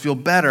to help us feel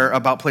better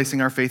about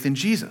placing our faith in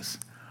Jesus?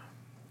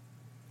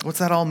 What's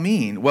that all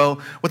mean? Well,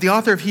 what the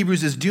author of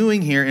Hebrews is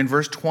doing here in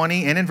verse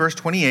 20 and in verse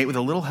 28, with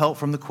a little help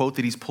from the quote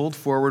that he's pulled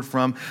forward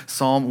from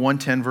Psalm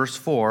 110, verse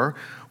 4,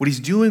 what he's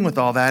doing with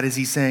all that is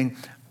he's saying,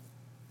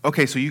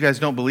 okay, so you guys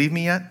don't believe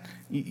me yet?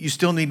 You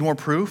still need more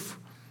proof?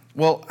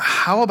 Well,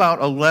 how about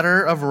a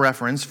letter of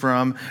reference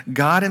from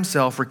God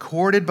himself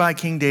recorded by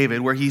King David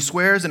where he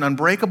swears an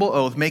unbreakable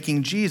oath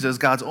making Jesus,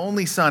 God's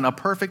only son, a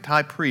perfect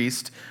high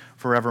priest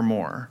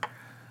forevermore?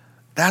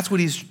 That's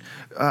what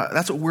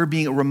we're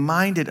being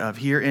reminded of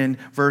here in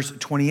verse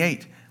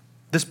 28.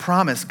 This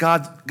promise,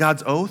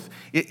 God's oath,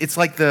 it's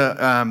like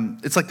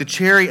the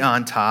cherry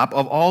on top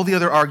of all the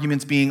other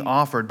arguments being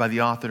offered by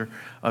the author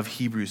of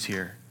Hebrews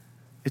here.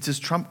 It's his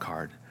trump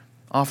card,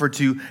 offered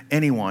to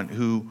anyone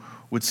who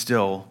would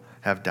still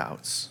have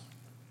doubts.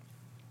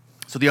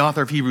 So the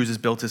author of Hebrews has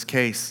built his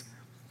case.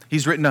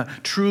 He's written a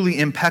truly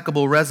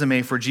impeccable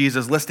resume for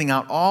Jesus, listing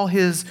out all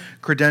his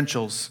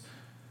credentials.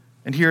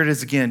 And here it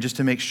is again, just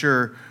to make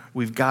sure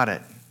we've got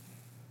it.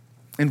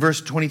 In verse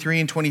 23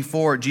 and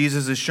 24,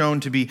 Jesus is shown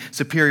to be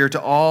superior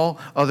to all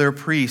other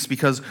priests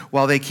because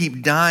while they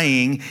keep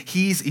dying,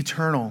 he's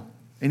eternal.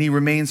 And he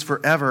remains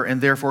forever, and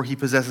therefore he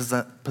possesses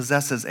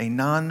a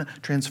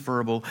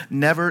non-transferable,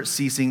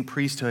 never-ceasing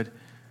priesthood.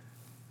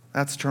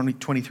 That's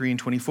 23 and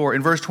 24.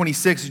 In verse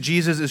 26,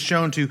 Jesus is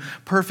shown to be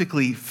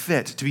perfectly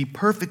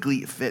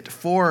fit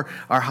for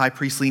our high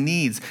priestly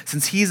needs,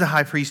 since he's a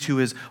high priest who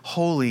is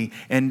holy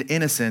and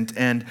innocent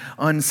and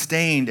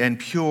unstained and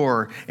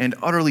pure and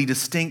utterly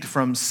distinct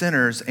from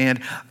sinners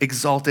and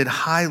exalted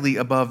highly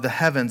above the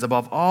heavens,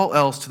 above all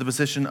else to the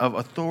position of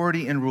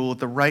authority and rule at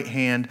the right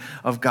hand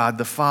of God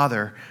the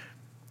Father.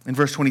 In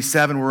verse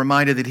 27, we're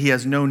reminded that he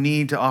has no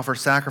need to offer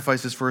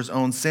sacrifices for his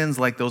own sins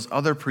like those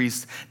other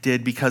priests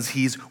did because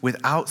he's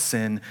without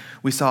sin.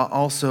 We saw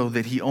also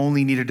that he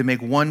only needed to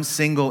make one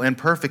single and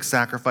perfect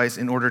sacrifice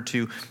in order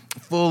to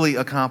fully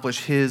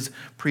accomplish his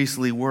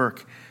priestly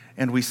work.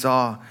 And we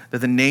saw that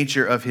the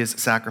nature of his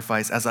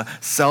sacrifice as a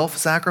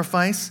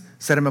self-sacrifice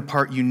set him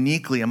apart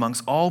uniquely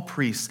amongst all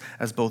priests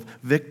as both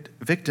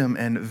victim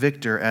and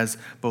victor, as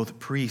both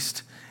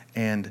priest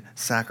and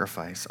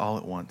sacrifice all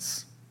at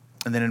once.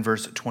 And then in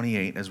verse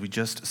 28, as we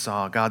just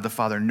saw, God the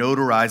Father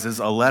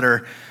notarizes a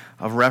letter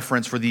of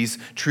reference for these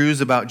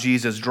truths about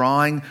Jesus,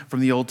 drawing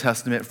from the Old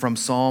Testament from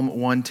Psalm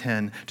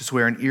 110 to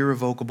swear an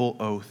irrevocable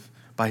oath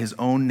by his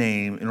own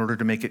name in order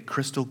to make it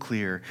crystal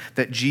clear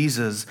that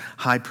Jesus'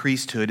 high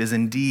priesthood is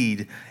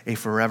indeed a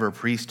forever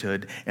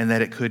priesthood and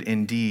that it could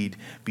indeed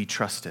be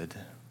trusted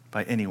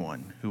by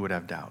anyone who would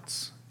have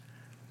doubts.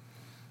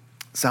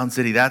 Sound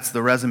City, that's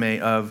the resume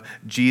of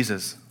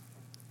Jesus.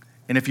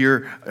 And if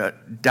you're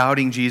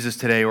doubting Jesus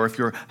today, or if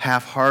you're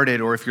half-hearted,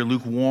 or if you're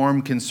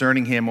lukewarm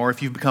concerning him, or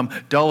if you've become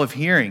dull of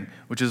hearing,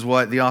 which is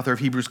what the author of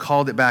Hebrews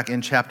called it back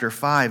in chapter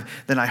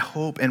 5, then I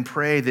hope and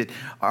pray that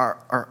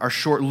our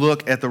short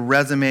look at the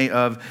resume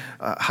of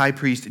high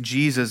priest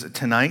Jesus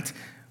tonight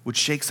would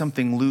shake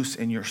something loose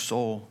in your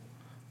soul,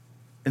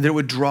 and that it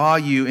would draw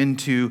you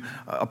into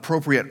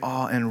appropriate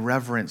awe and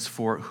reverence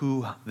for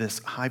who this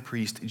high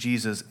priest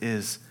Jesus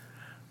is.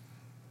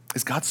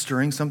 Is God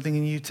stirring something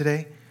in you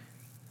today?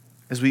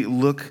 As we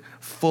look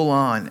full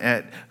on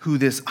at who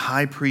this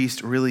high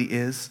priest really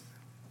is,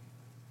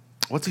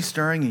 what's he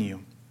stirring in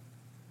you?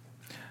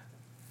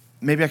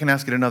 Maybe I can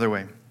ask it another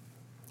way.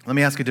 Let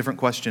me ask a different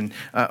question.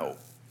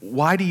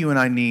 Why do you and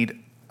I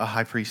need a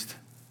high priest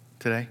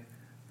today?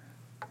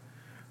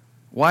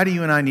 Why do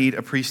you and I need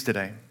a priest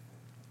today?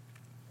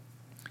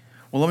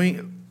 Well, let me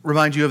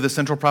remind you of the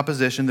central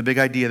proposition, the big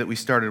idea that we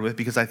started with,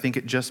 because I think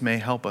it just may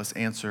help us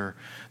answer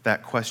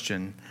that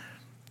question.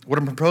 What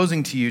I'm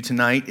proposing to you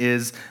tonight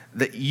is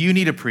that you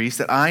need a priest,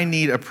 that I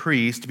need a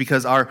priest,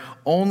 because our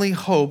only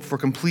hope for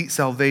complete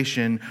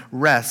salvation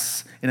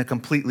rests in a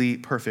completely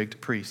perfect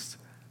priest.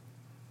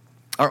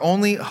 Our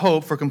only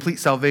hope for complete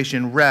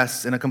salvation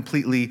rests in a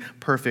completely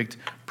perfect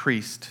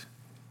priest.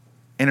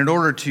 And in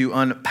order to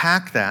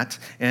unpack that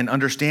and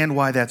understand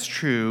why that's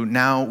true,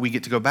 now we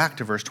get to go back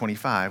to verse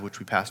 25, which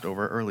we passed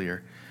over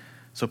earlier.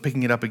 So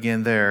picking it up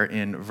again there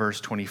in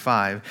verse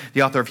 25,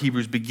 the author of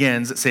Hebrews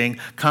begins saying,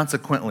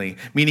 consequently,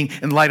 meaning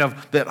in light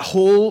of that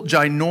whole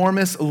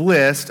ginormous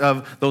list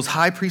of those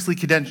high priestly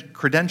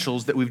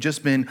credentials that we've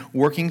just been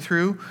working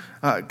through,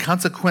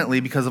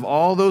 consequently, because of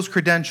all those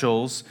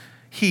credentials,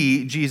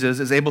 he, Jesus,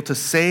 is able to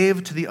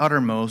save to the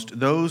uttermost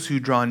those who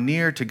draw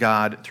near to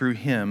God through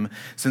him,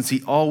 since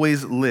he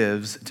always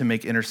lives to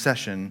make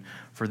intercession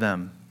for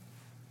them.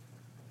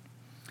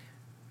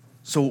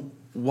 So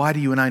why do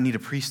you and I need a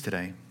priest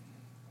today?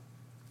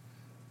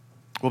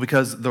 Well,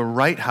 because the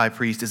right high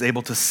priest is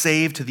able to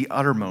save to the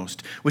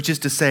uttermost, which is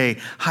to say,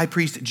 high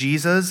priest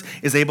Jesus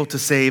is able to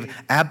save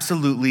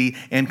absolutely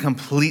and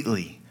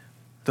completely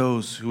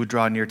those who would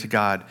draw near to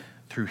God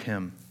through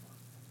him.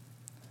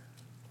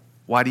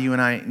 Why do you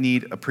and I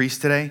need a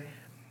priest today?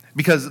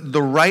 Because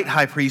the right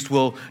high priest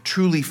will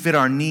truly fit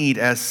our need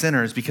as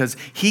sinners, because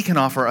he can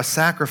offer a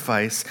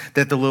sacrifice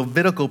that the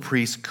Levitical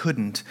priest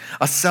couldn't,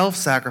 a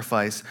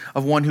self-sacrifice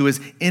of one who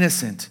is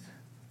innocent,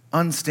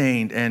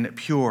 unstained, and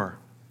pure.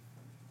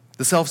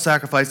 The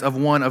self-sacrifice of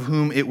one of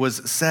whom it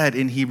was said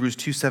in Hebrews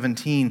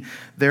 2:17,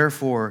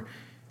 therefore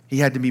he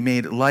had to be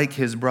made like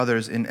his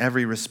brothers in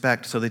every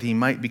respect so that he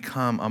might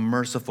become a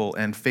merciful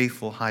and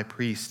faithful high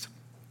priest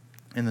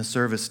in the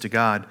service to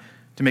God,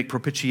 to make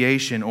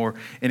propitiation or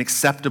an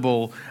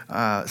acceptable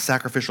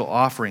sacrificial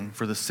offering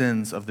for the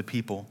sins of the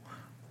people.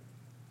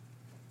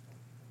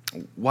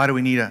 Why do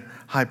we need a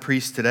high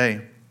priest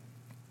today?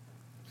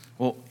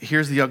 Well,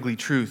 here's the ugly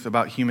truth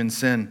about human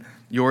sin,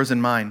 yours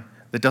and mine,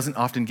 that doesn't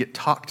often get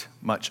talked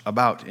much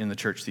about in the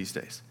church these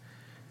days.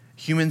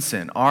 Human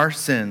sin, our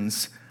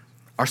sins,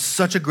 are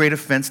such a great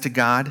offense to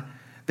God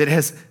that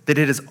it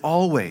has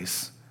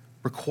always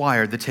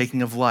required the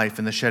taking of life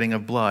and the shedding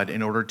of blood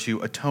in order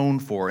to atone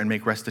for and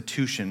make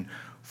restitution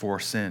for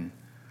sin.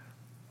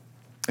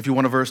 If you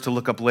want a verse to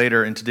look up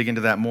later and to dig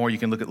into that more, you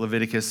can look at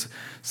Leviticus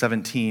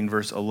 17,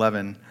 verse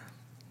 11.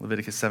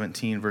 Leviticus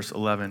 17, verse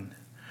 11.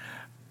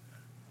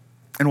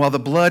 And while the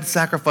blood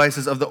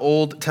sacrifices of the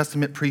Old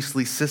Testament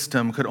priestly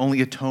system could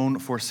only atone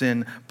for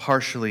sin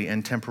partially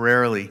and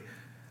temporarily,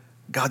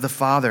 God the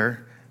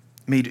Father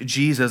made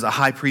Jesus a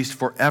high priest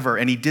forever,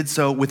 and he did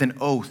so with an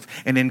oath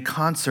and in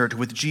concert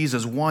with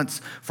Jesus'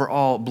 once for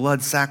all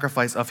blood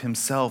sacrifice of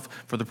himself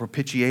for the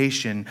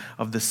propitiation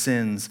of the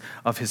sins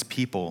of his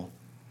people.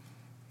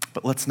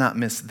 But let's not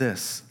miss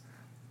this.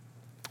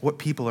 What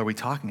people are we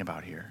talking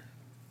about here?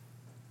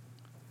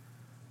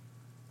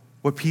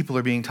 What people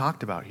are being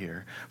talked about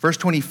here? Verse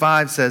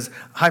 25 says,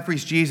 high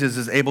priest Jesus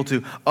is able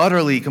to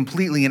utterly,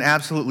 completely, and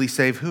absolutely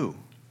save who?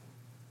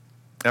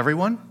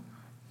 Everyone?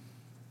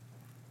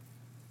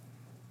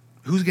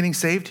 Who's getting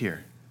saved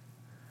here?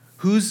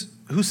 Who's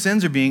whose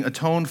sins are being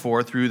atoned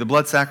for through the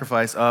blood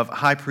sacrifice of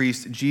high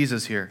priest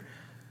Jesus here?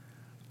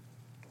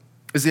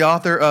 Is the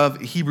author of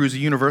Hebrews a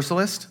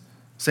universalist,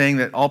 saying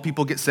that all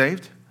people get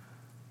saved?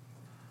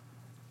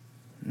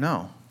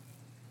 No.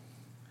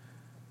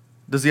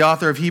 Does the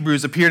author of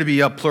Hebrews appear to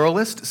be a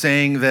pluralist,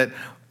 saying that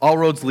all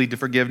roads lead to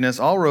forgiveness,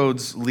 all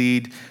roads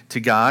lead to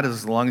God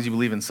as long as you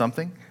believe in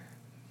something?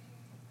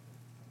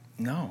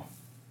 No.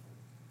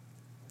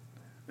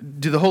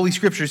 Do the Holy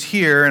Scriptures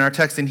here in our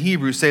text in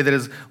Hebrews say that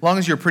as long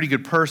as you're a pretty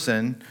good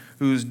person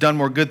who's done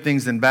more good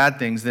things than bad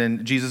things,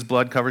 then Jesus'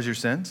 blood covers your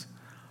sins?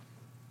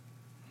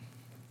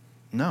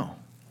 No.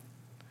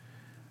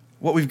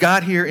 What we've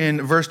got here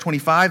in verse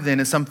 25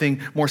 then is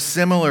something more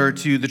similar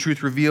to the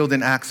truth revealed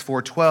in Acts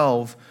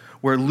 4:12,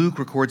 where Luke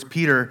records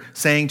Peter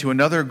saying to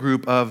another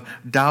group of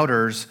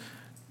doubters,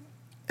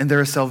 "And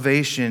there is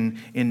salvation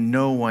in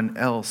no one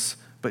else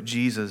but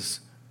Jesus.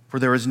 For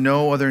there is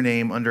no other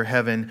name under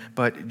heaven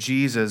but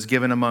Jesus,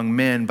 given among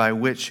men by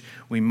which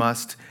we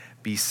must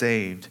be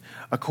saved."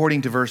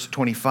 According to verse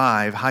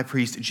 25, high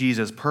priest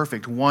Jesus,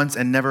 perfect once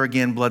and never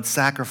again blood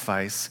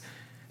sacrifice,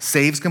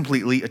 saves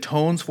completely,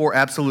 atones for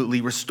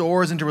absolutely,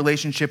 restores into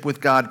relationship with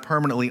God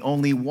permanently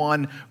only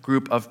one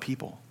group of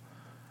people: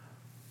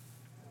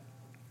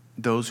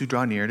 those who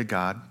draw near to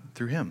God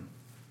through him.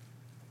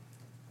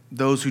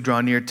 Those who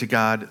draw near to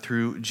God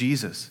through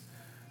Jesus.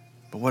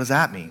 But what does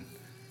that mean?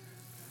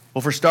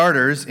 Well, for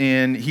starters,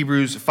 in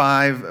Hebrews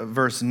 5,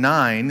 verse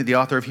 9, the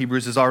author of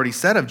Hebrews has already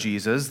said of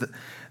Jesus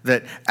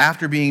that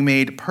after being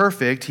made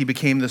perfect, he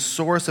became the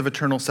source of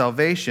eternal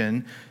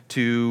salvation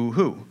to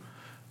who?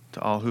 To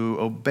all who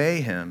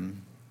obey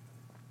him.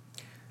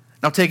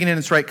 Now, taken in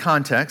its right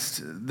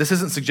context, this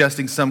isn't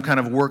suggesting some kind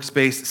of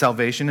works-based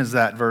salvation as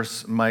that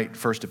verse might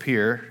first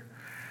appear.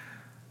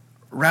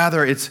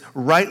 Rather, it's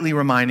rightly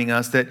reminding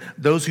us that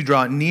those who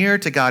draw near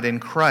to God in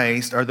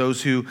Christ are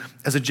those who,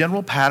 as a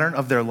general pattern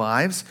of their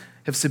lives,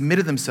 have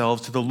submitted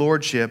themselves to the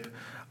lordship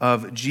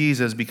of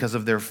Jesus because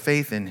of their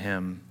faith in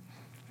him.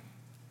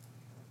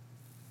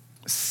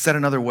 Said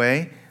another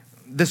way,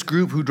 this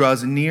group who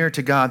draws near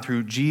to God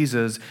through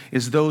Jesus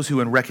is those who,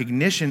 in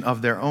recognition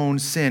of their own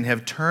sin,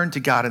 have turned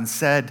to God and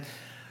said,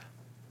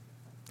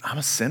 "I'm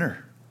a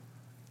sinner,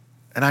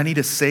 and I need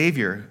a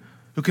Savior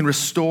who can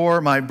restore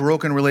my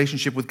broken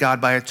relationship with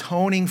God by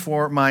atoning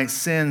for my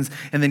sins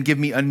and then give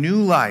me a new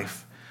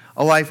life,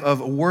 a life of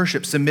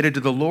worship submitted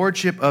to the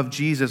lordship of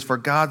Jesus for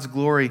God's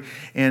glory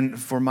and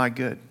for my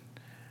good."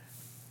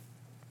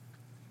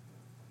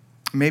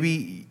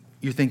 Maybe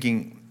you're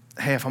thinking,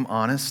 hey, if I'm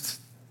honest,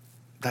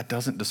 that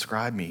doesn't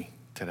describe me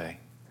today.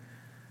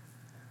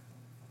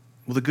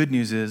 Well, the good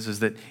news is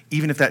that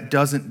even if that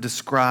doesn't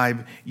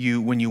describe you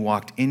when you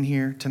walked in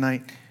here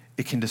tonight,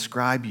 it can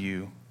describe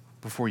you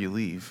before you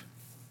leave.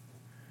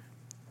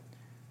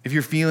 If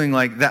you're feeling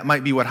like that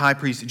might be what High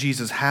Priest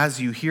Jesus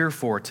has you here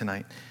for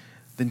tonight,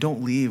 then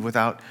don't leave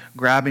without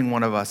grabbing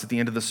one of us at the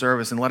end of the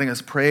service and letting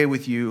us pray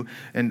with you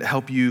and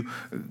help you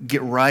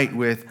get right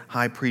with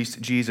High Priest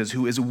Jesus,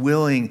 who is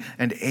willing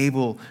and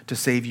able to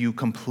save you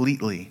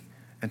completely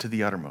and to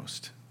the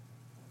uttermost.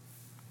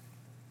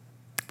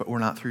 But we're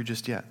not through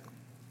just yet.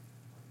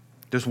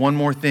 There's one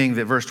more thing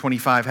that verse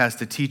 25 has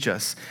to teach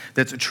us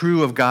that's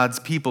true of God's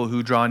people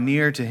who draw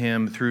near to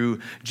him through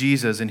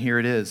Jesus, and here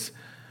it is.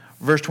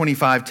 Verse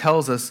 25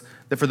 tells us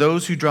that for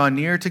those who draw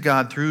near to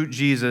God through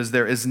Jesus,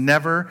 there is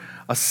never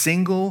a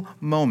single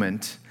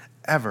moment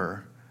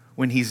ever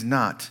when he's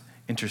not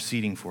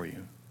interceding for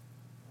you.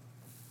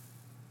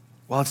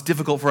 While it's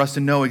difficult for us to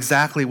know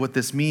exactly what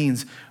this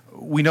means,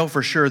 we know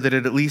for sure that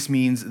it at least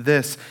means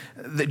this,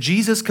 that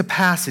Jesus'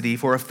 capacity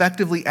for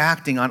effectively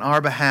acting on our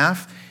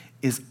behalf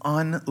is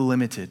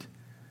unlimited,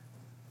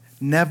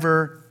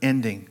 never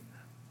ending.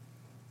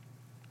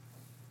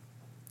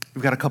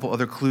 We've got a couple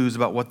other clues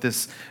about what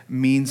this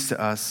means to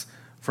us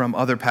from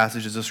other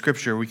passages of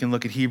Scripture. We can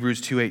look at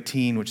Hebrews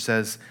 2:18, which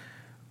says,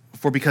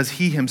 "For because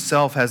he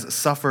himself has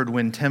suffered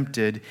when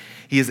tempted,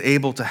 he is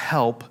able to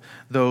help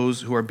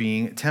those who are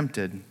being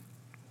tempted."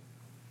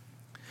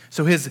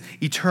 So his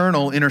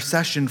eternal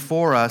intercession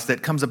for us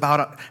that comes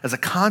about as a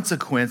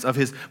consequence of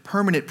his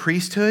permanent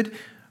priesthood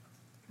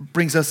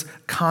brings us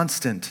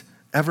constant,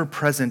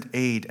 ever-present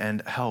aid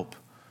and help.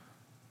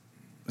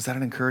 Is that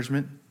an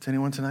encouragement to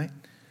anyone tonight?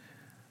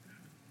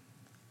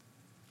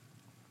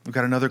 We've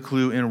got another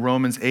clue in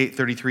Romans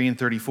 8:33 and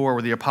 34,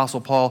 where the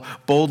Apostle Paul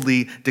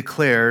boldly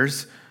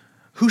declares,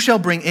 "Who shall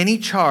bring any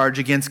charge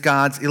against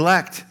God's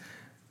elect?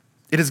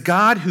 It is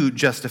God who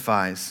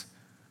justifies.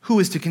 Who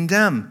is to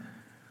condemn?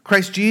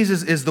 Christ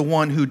Jesus is the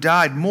one who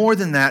died, more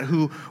than that,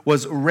 who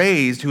was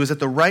raised, who is at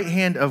the right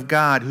hand of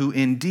God, who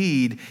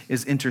indeed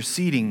is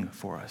interceding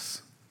for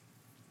us."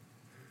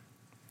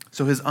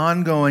 So his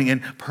ongoing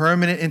and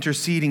permanent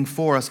interceding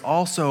for us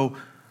also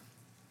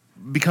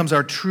becomes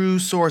our true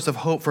source of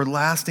hope for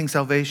lasting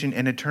salvation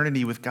and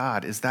eternity with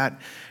God. Is that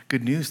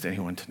good news to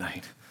anyone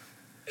tonight?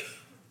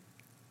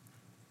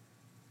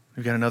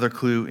 We've got another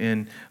clue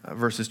in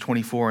verses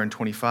 24 and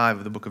 25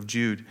 of the book of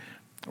Jude.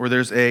 where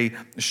there's a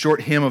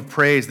short hymn of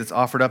praise that's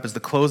offered up as the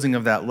closing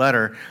of that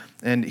letter.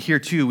 And here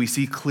too, we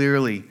see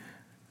clearly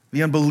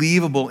the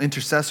unbelievable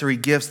intercessory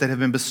gifts that have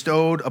been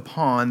bestowed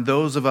upon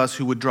those of us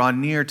who would draw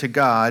near to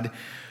God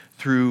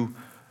through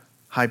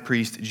high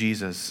priest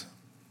Jesus.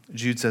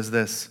 Jude says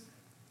this,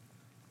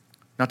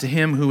 "Now to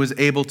him who is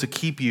able to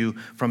keep you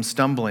from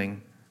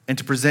stumbling and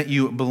to present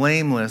you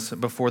blameless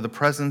before the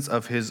presence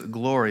of his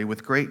glory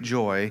with great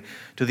joy,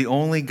 to the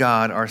only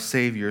God our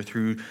Savior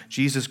through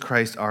Jesus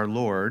Christ our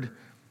Lord,"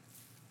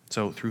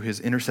 so through his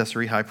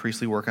intercessory high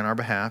priestly work on our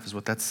behalf is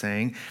what that's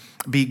saying,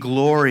 "be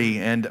glory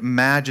and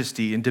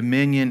majesty and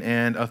dominion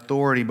and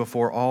authority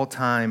before all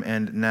time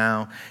and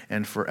now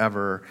and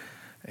forever.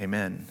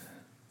 Amen."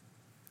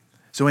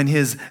 So in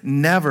his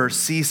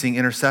never-ceasing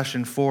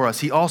intercession for us,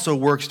 he also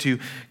works to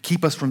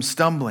keep us from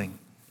stumbling.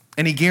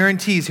 And he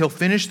guarantees he'll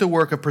finish the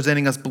work of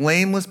presenting us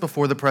blameless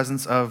before the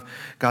presence of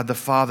God the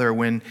Father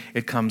when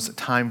it comes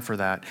time for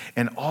that.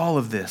 And all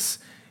of this,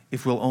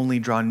 if we'll only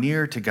draw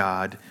near to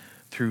God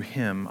through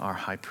him, our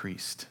high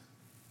priest.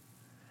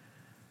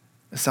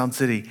 Sound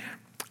City,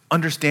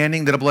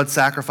 understanding that a blood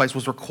sacrifice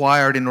was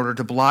required in order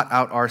to blot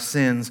out our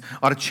sins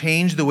ought to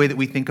change the way that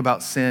we think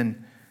about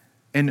sin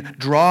and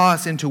draw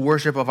us into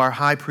worship of our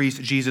high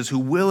priest Jesus, who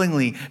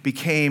willingly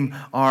became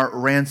our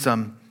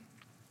ransom.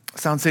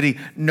 Sound City,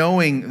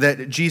 knowing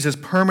that Jesus'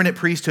 permanent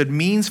priesthood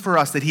means for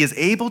us that he is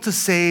able to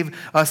save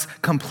us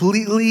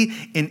completely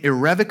and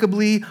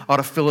irrevocably, ought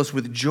to fill us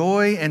with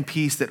joy and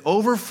peace that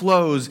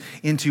overflows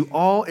into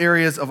all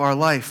areas of our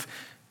life.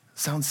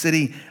 Sound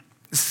City,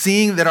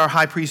 seeing that our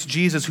high priest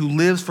Jesus, who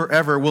lives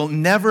forever, will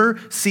never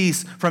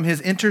cease from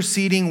his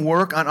interceding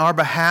work on our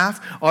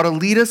behalf, ought to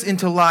lead us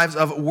into lives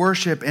of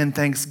worship and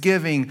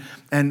thanksgiving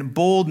and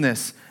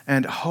boldness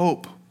and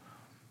hope.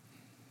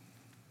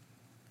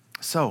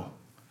 So,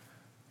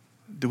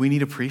 do we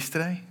need a priest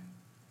today?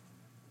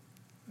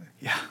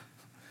 Yeah,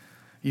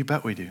 you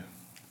bet we do.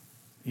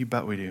 You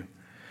bet we do.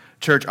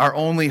 Church, our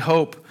only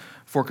hope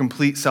for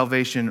complete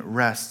salvation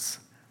rests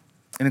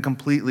in a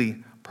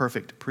completely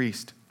perfect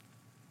priest.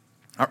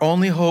 Our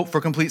only hope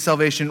for complete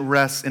salvation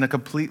rests in a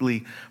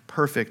completely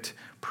perfect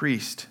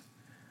priest.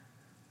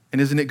 And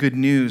isn't it good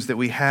news that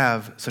we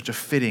have such a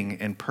fitting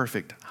and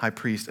perfect high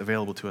priest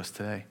available to us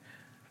today?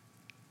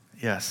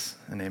 Yes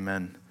and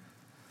amen.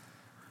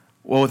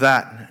 Well, with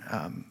that,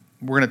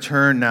 we're going to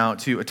turn now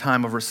to a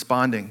time of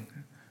responding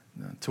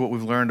to what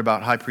we've learned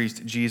about high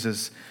priest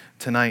Jesus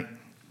tonight.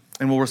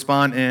 And we'll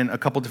respond in a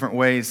couple different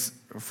ways.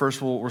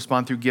 First, we'll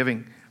respond through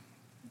giving.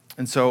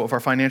 And so if our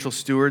financial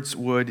stewards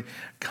would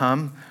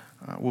come,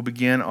 we'll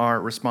begin our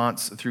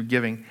response through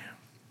giving.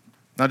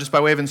 Now, just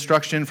by way of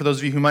instruction, for those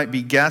of you who might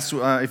be guests,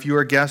 if you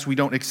are a guest, we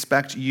don't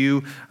expect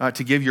you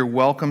to give. You're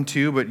welcome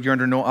to, but you're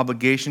under no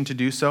obligation to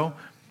do so.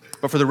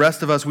 But for the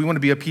rest of us, we want to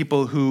be a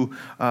people who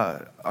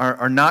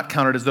are not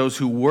counted as those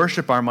who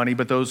worship our money,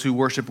 but those who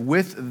worship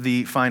with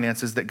the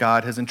finances that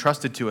God has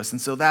entrusted to us.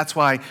 And so that's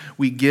why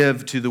we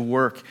give to the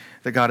work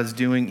that God is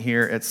doing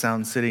here at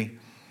Sound City.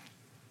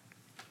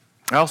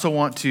 I also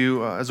want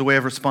to, as a way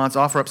of response,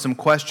 offer up some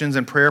questions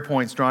and prayer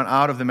points drawn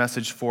out of the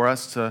message for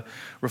us to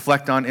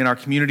reflect on in our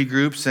community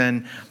groups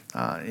and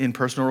in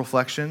personal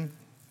reflection.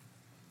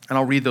 And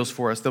I'll read those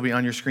for us. They'll be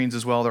on your screens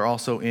as well. They're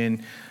also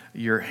in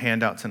your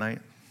handout tonight.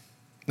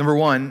 Number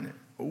one,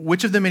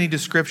 which of the many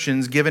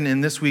descriptions given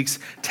in this week's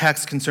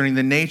text concerning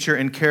the nature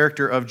and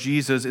character of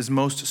Jesus is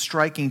most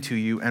striking to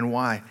you, and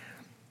why?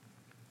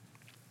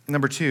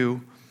 Number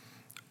two,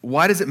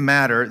 why does it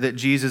matter that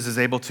Jesus is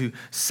able to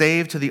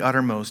save to the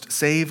uttermost,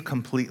 save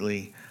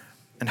completely?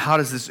 And how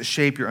does this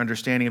shape your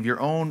understanding of your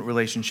own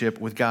relationship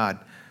with God?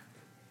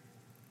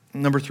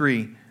 Number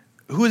three,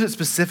 who is it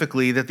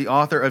specifically that the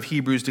author of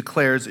Hebrews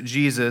declares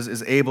Jesus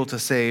is able to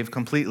save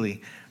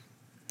completely?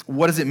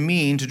 What does it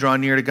mean to draw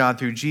near to God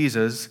through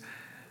Jesus?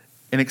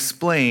 And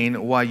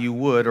explain why you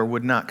would or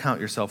would not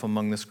count yourself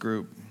among this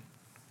group.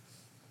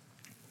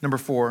 Number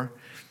four,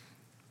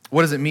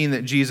 what does it mean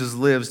that Jesus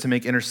lives to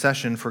make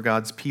intercession for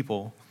God's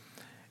people?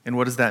 And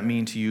what does that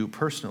mean to you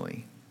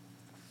personally?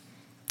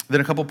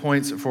 Then a couple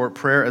points for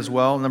prayer as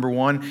well. Number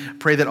one,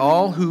 pray that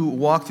all who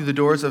walk through the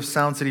doors of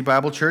Sound City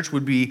Bible Church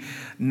would be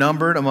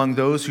numbered among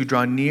those who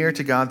draw near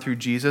to God through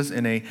Jesus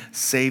in a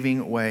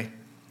saving way.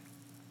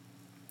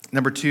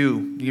 Number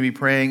two, you can be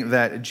praying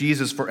that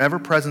Jesus' forever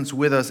presence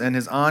with us and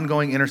his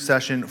ongoing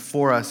intercession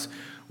for us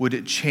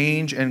would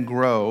change and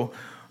grow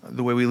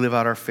the way we live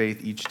out our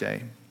faith each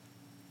day.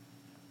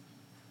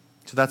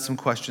 So that's some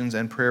questions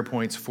and prayer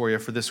points for you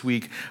for this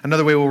week.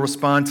 Another way we'll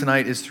respond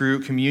tonight is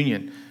through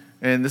communion.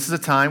 And this is a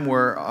time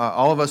where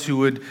all of us who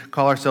would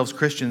call ourselves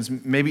Christians,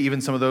 maybe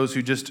even some of those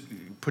who just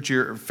put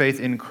your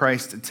faith in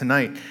Christ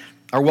tonight,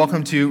 are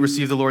welcome to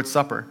receive the Lord's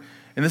Supper.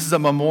 And this is a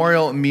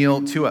memorial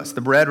meal to us.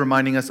 The bread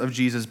reminding us of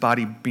Jesus'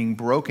 body being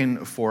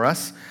broken for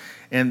us,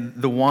 and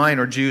the wine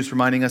or juice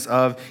reminding us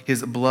of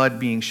his blood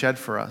being shed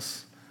for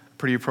us.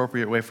 Pretty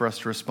appropriate way for us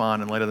to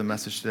respond in light of the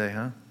message today,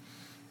 huh?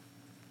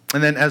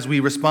 And then as we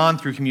respond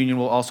through communion,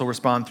 we'll also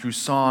respond through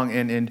song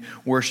and in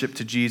worship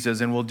to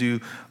Jesus, and we'll do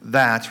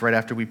that right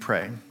after we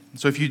pray.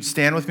 So if you'd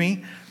stand with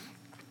me,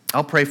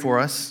 I'll pray for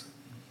us,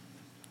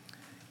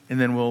 and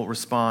then we'll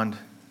respond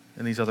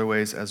in these other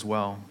ways as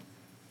well.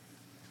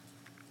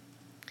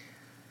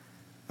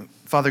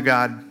 Father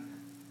God,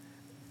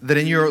 that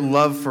in your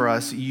love for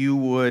us, you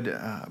would,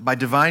 by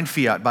divine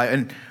fiat, by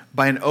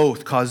an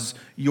oath, cause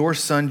your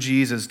Son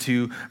Jesus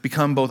to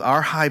become both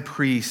our high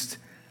priest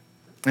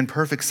and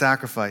perfect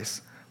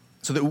sacrifice,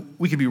 so that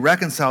we could be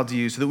reconciled to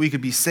you, so that we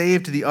could be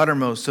saved to the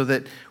uttermost, so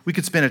that we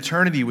could spend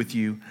eternity with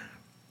you.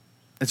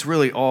 It's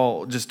really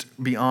all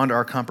just beyond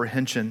our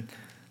comprehension.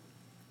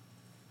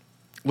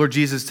 Lord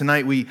Jesus,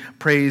 tonight we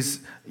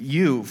praise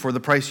you for the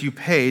price you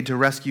paid to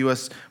rescue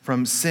us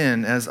from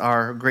sin as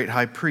our great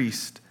high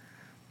priest.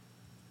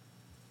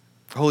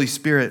 Holy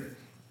Spirit,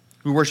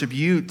 we worship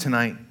you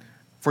tonight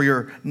for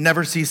your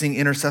never-ceasing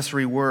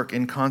intercessory work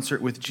in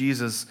concert with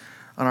Jesus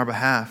on our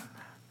behalf.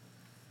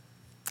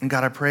 And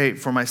God, I pray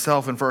for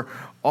myself and for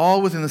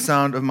all within the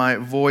sound of my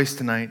voice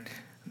tonight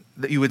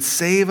that you would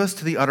save us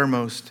to the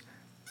uttermost,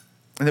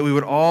 and that we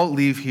would all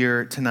leave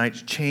here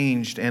tonight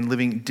changed and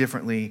living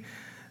differently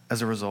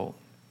as a result.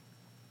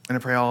 And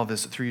I pray all of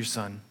this through your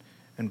Son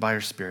and by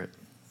your Spirit.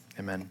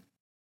 Amen.